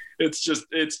like, it's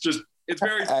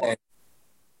very fun.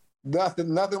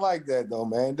 Nothing like that though,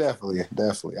 man. Definitely.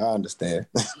 I understand.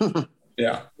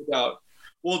 Yeah.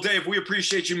 Well, Dave, we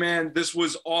appreciate you, man. This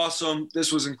was awesome.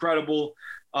 This was incredible.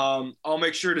 I'll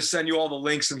make sure to send you all the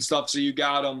links and stuff so you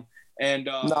got them. And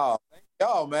No,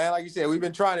 yo, man. Like you said, we've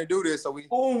been trying to do this, so we.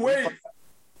 Oh wait,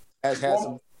 Has had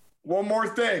some. one more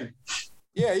thing.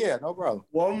 Yeah, no problem.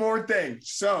 One more thing.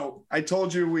 So I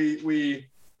told you we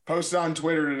posted on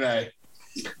Twitter today,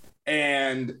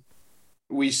 and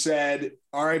we said,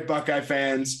 all right, Buckeye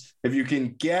fans, if you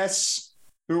can guess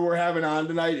who we're having on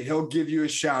tonight, he'll give you a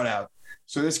shout out.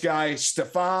 So this guy,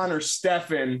 Stefan or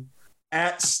Stefan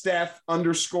at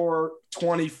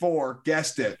Steph_24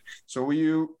 guessed it. So will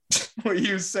you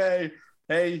say,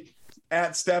 hey,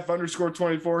 at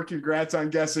Steph_24, congrats on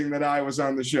guessing that I was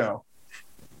on the show?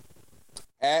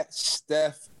 At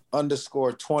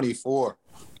Steph_24.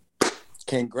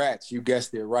 Congrats, you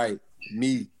guessed it right.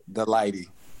 Me, the lighty,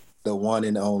 the one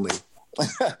and only.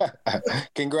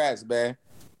 Congrats, man.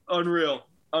 Unreal.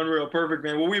 Perfect,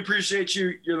 man. Well, we appreciate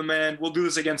you. You're the man. We'll do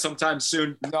this again sometime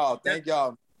soon. No, thank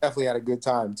y'all. Definitely had a good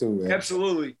time too, man.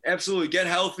 Absolutely. Get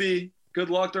healthy. Good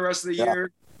luck the rest of the year.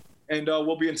 And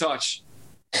we'll be in touch.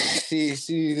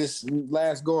 See this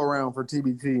last go around for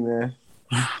TBT, man.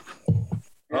 All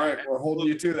right, we're holding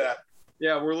you to that.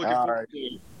 Yeah, we're looking forward to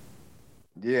it.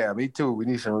 Yeah, me too. We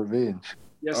need some revenge.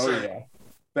 Yes, Oh, sir. yeah.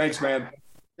 Thanks, man.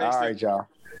 Thanks, All right, Dave. y'all.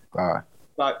 Bye.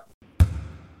 Bye.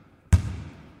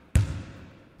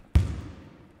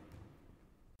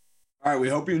 All right, we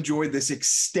hope you enjoyed this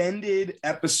extended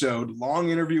episode, long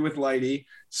interview with Lighty,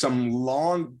 some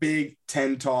long Big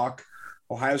Ten talk.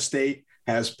 Ohio State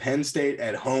has Penn State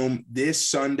at home this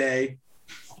Sunday.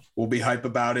 We'll be hype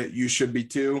about it. You should be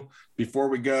too. Before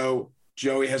we go,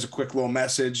 Joey has a quick little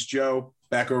message. Joe,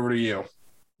 back over to you.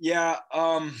 Yeah,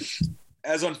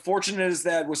 as unfortunate as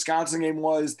that Wisconsin game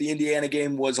was, the Indiana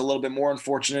game was a little bit more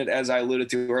unfortunate, as I alluded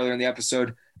to earlier in the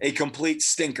episode. A complete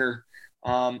stinker.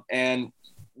 And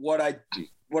what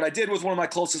I did with one of my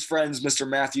closest friends, Mr.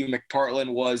 Matthew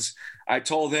McPartland, was I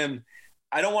told him,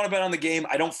 I don't want to bet on the game.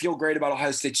 I don't feel great about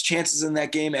Ohio State's chances in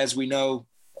that game. As we know,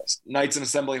 nights in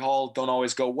Assembly Hall don't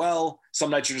always go well.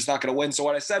 Some nights you're just not going to win. So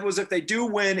what I said was, if they do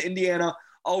win Indiana,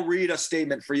 I'll read a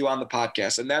statement for you on the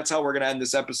podcast. And that's how we're going to end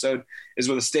this episode, is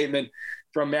with a statement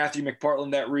from Matthew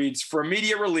McPartland that reads, for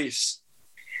immediate release,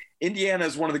 Indiana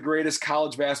is one of the greatest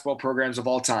college basketball programs of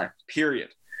all time, period.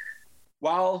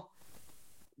 While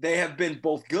they have been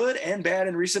both good and bad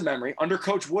in recent memory, under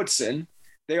Coach Woodson,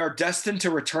 they are destined to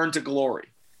return to glory.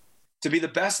 To be the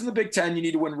best in the Big Ten, you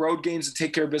need to win road games and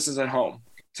take care of business at home.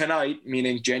 Tonight,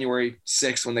 meaning January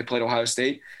 6th when they played Ohio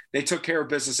State, they took care of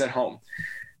business at home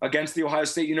against the Ohio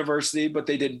State University, but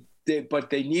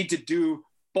they need to do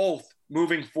both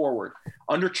moving forward.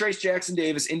 Under Trace Jackson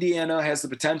Davis, Indiana has the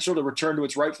potential to return to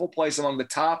its rightful place among the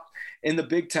top in the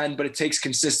Big Ten, but it takes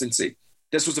consistency.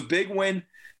 This was a big win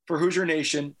for Hoosier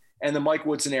Nation and the Mike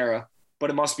Woodson era, but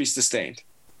it must be sustained.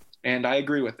 And I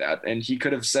agree with that. And he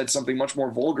could have said something much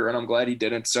more vulgar, and I'm glad he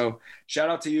didn't. So shout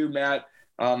out to you, Matt.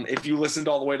 If you listened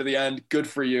all the way to the end, good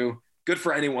for you. Good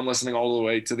for anyone listening all the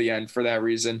way to the end for that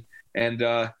reason. And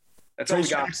that's all we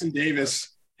got. Jackson Davis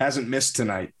hasn't missed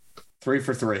tonight. 3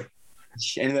 for 3.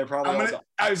 And they're probably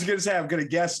I was going to say, I'm going to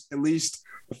guess at least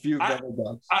a few double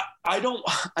dunks. I don't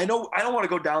want to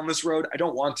go down this road. I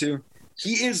don't want to.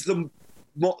 He is the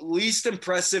least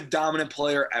impressive dominant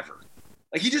player ever.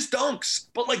 Like, he just dunks,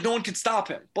 but like no one can stop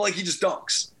him. But like, he just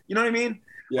dunks. You know what I mean?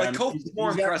 Yeah, like, Kobe's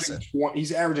more impressive.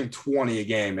 He's averaging 20 a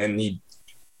game, and it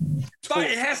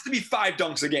has to be 5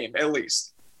 dunks a game at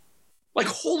least. Like,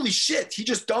 holy shit, he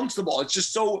just dunks the ball. It's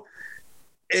just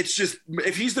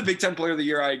if he's the Big Ten Player of the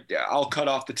Year, I'll cut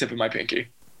off the tip of my pinky.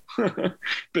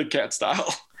 Big Cat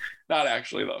style. Not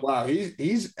actually, though. Wow,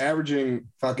 he's averaging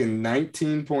fucking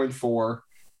 19.4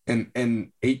 and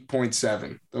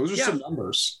 8.7. Those are some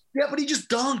numbers. Yeah, but he just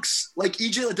dunks. Like,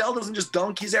 EJ Liddell doesn't just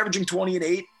dunk. He's averaging 20 and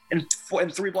 8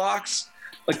 and 3 blocks.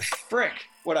 Like, frick.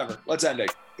 Whatever. Let's end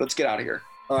it. Let's get out of here.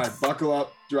 All right, buckle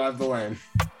up, drive the lane.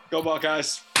 Go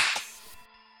Buckeyes.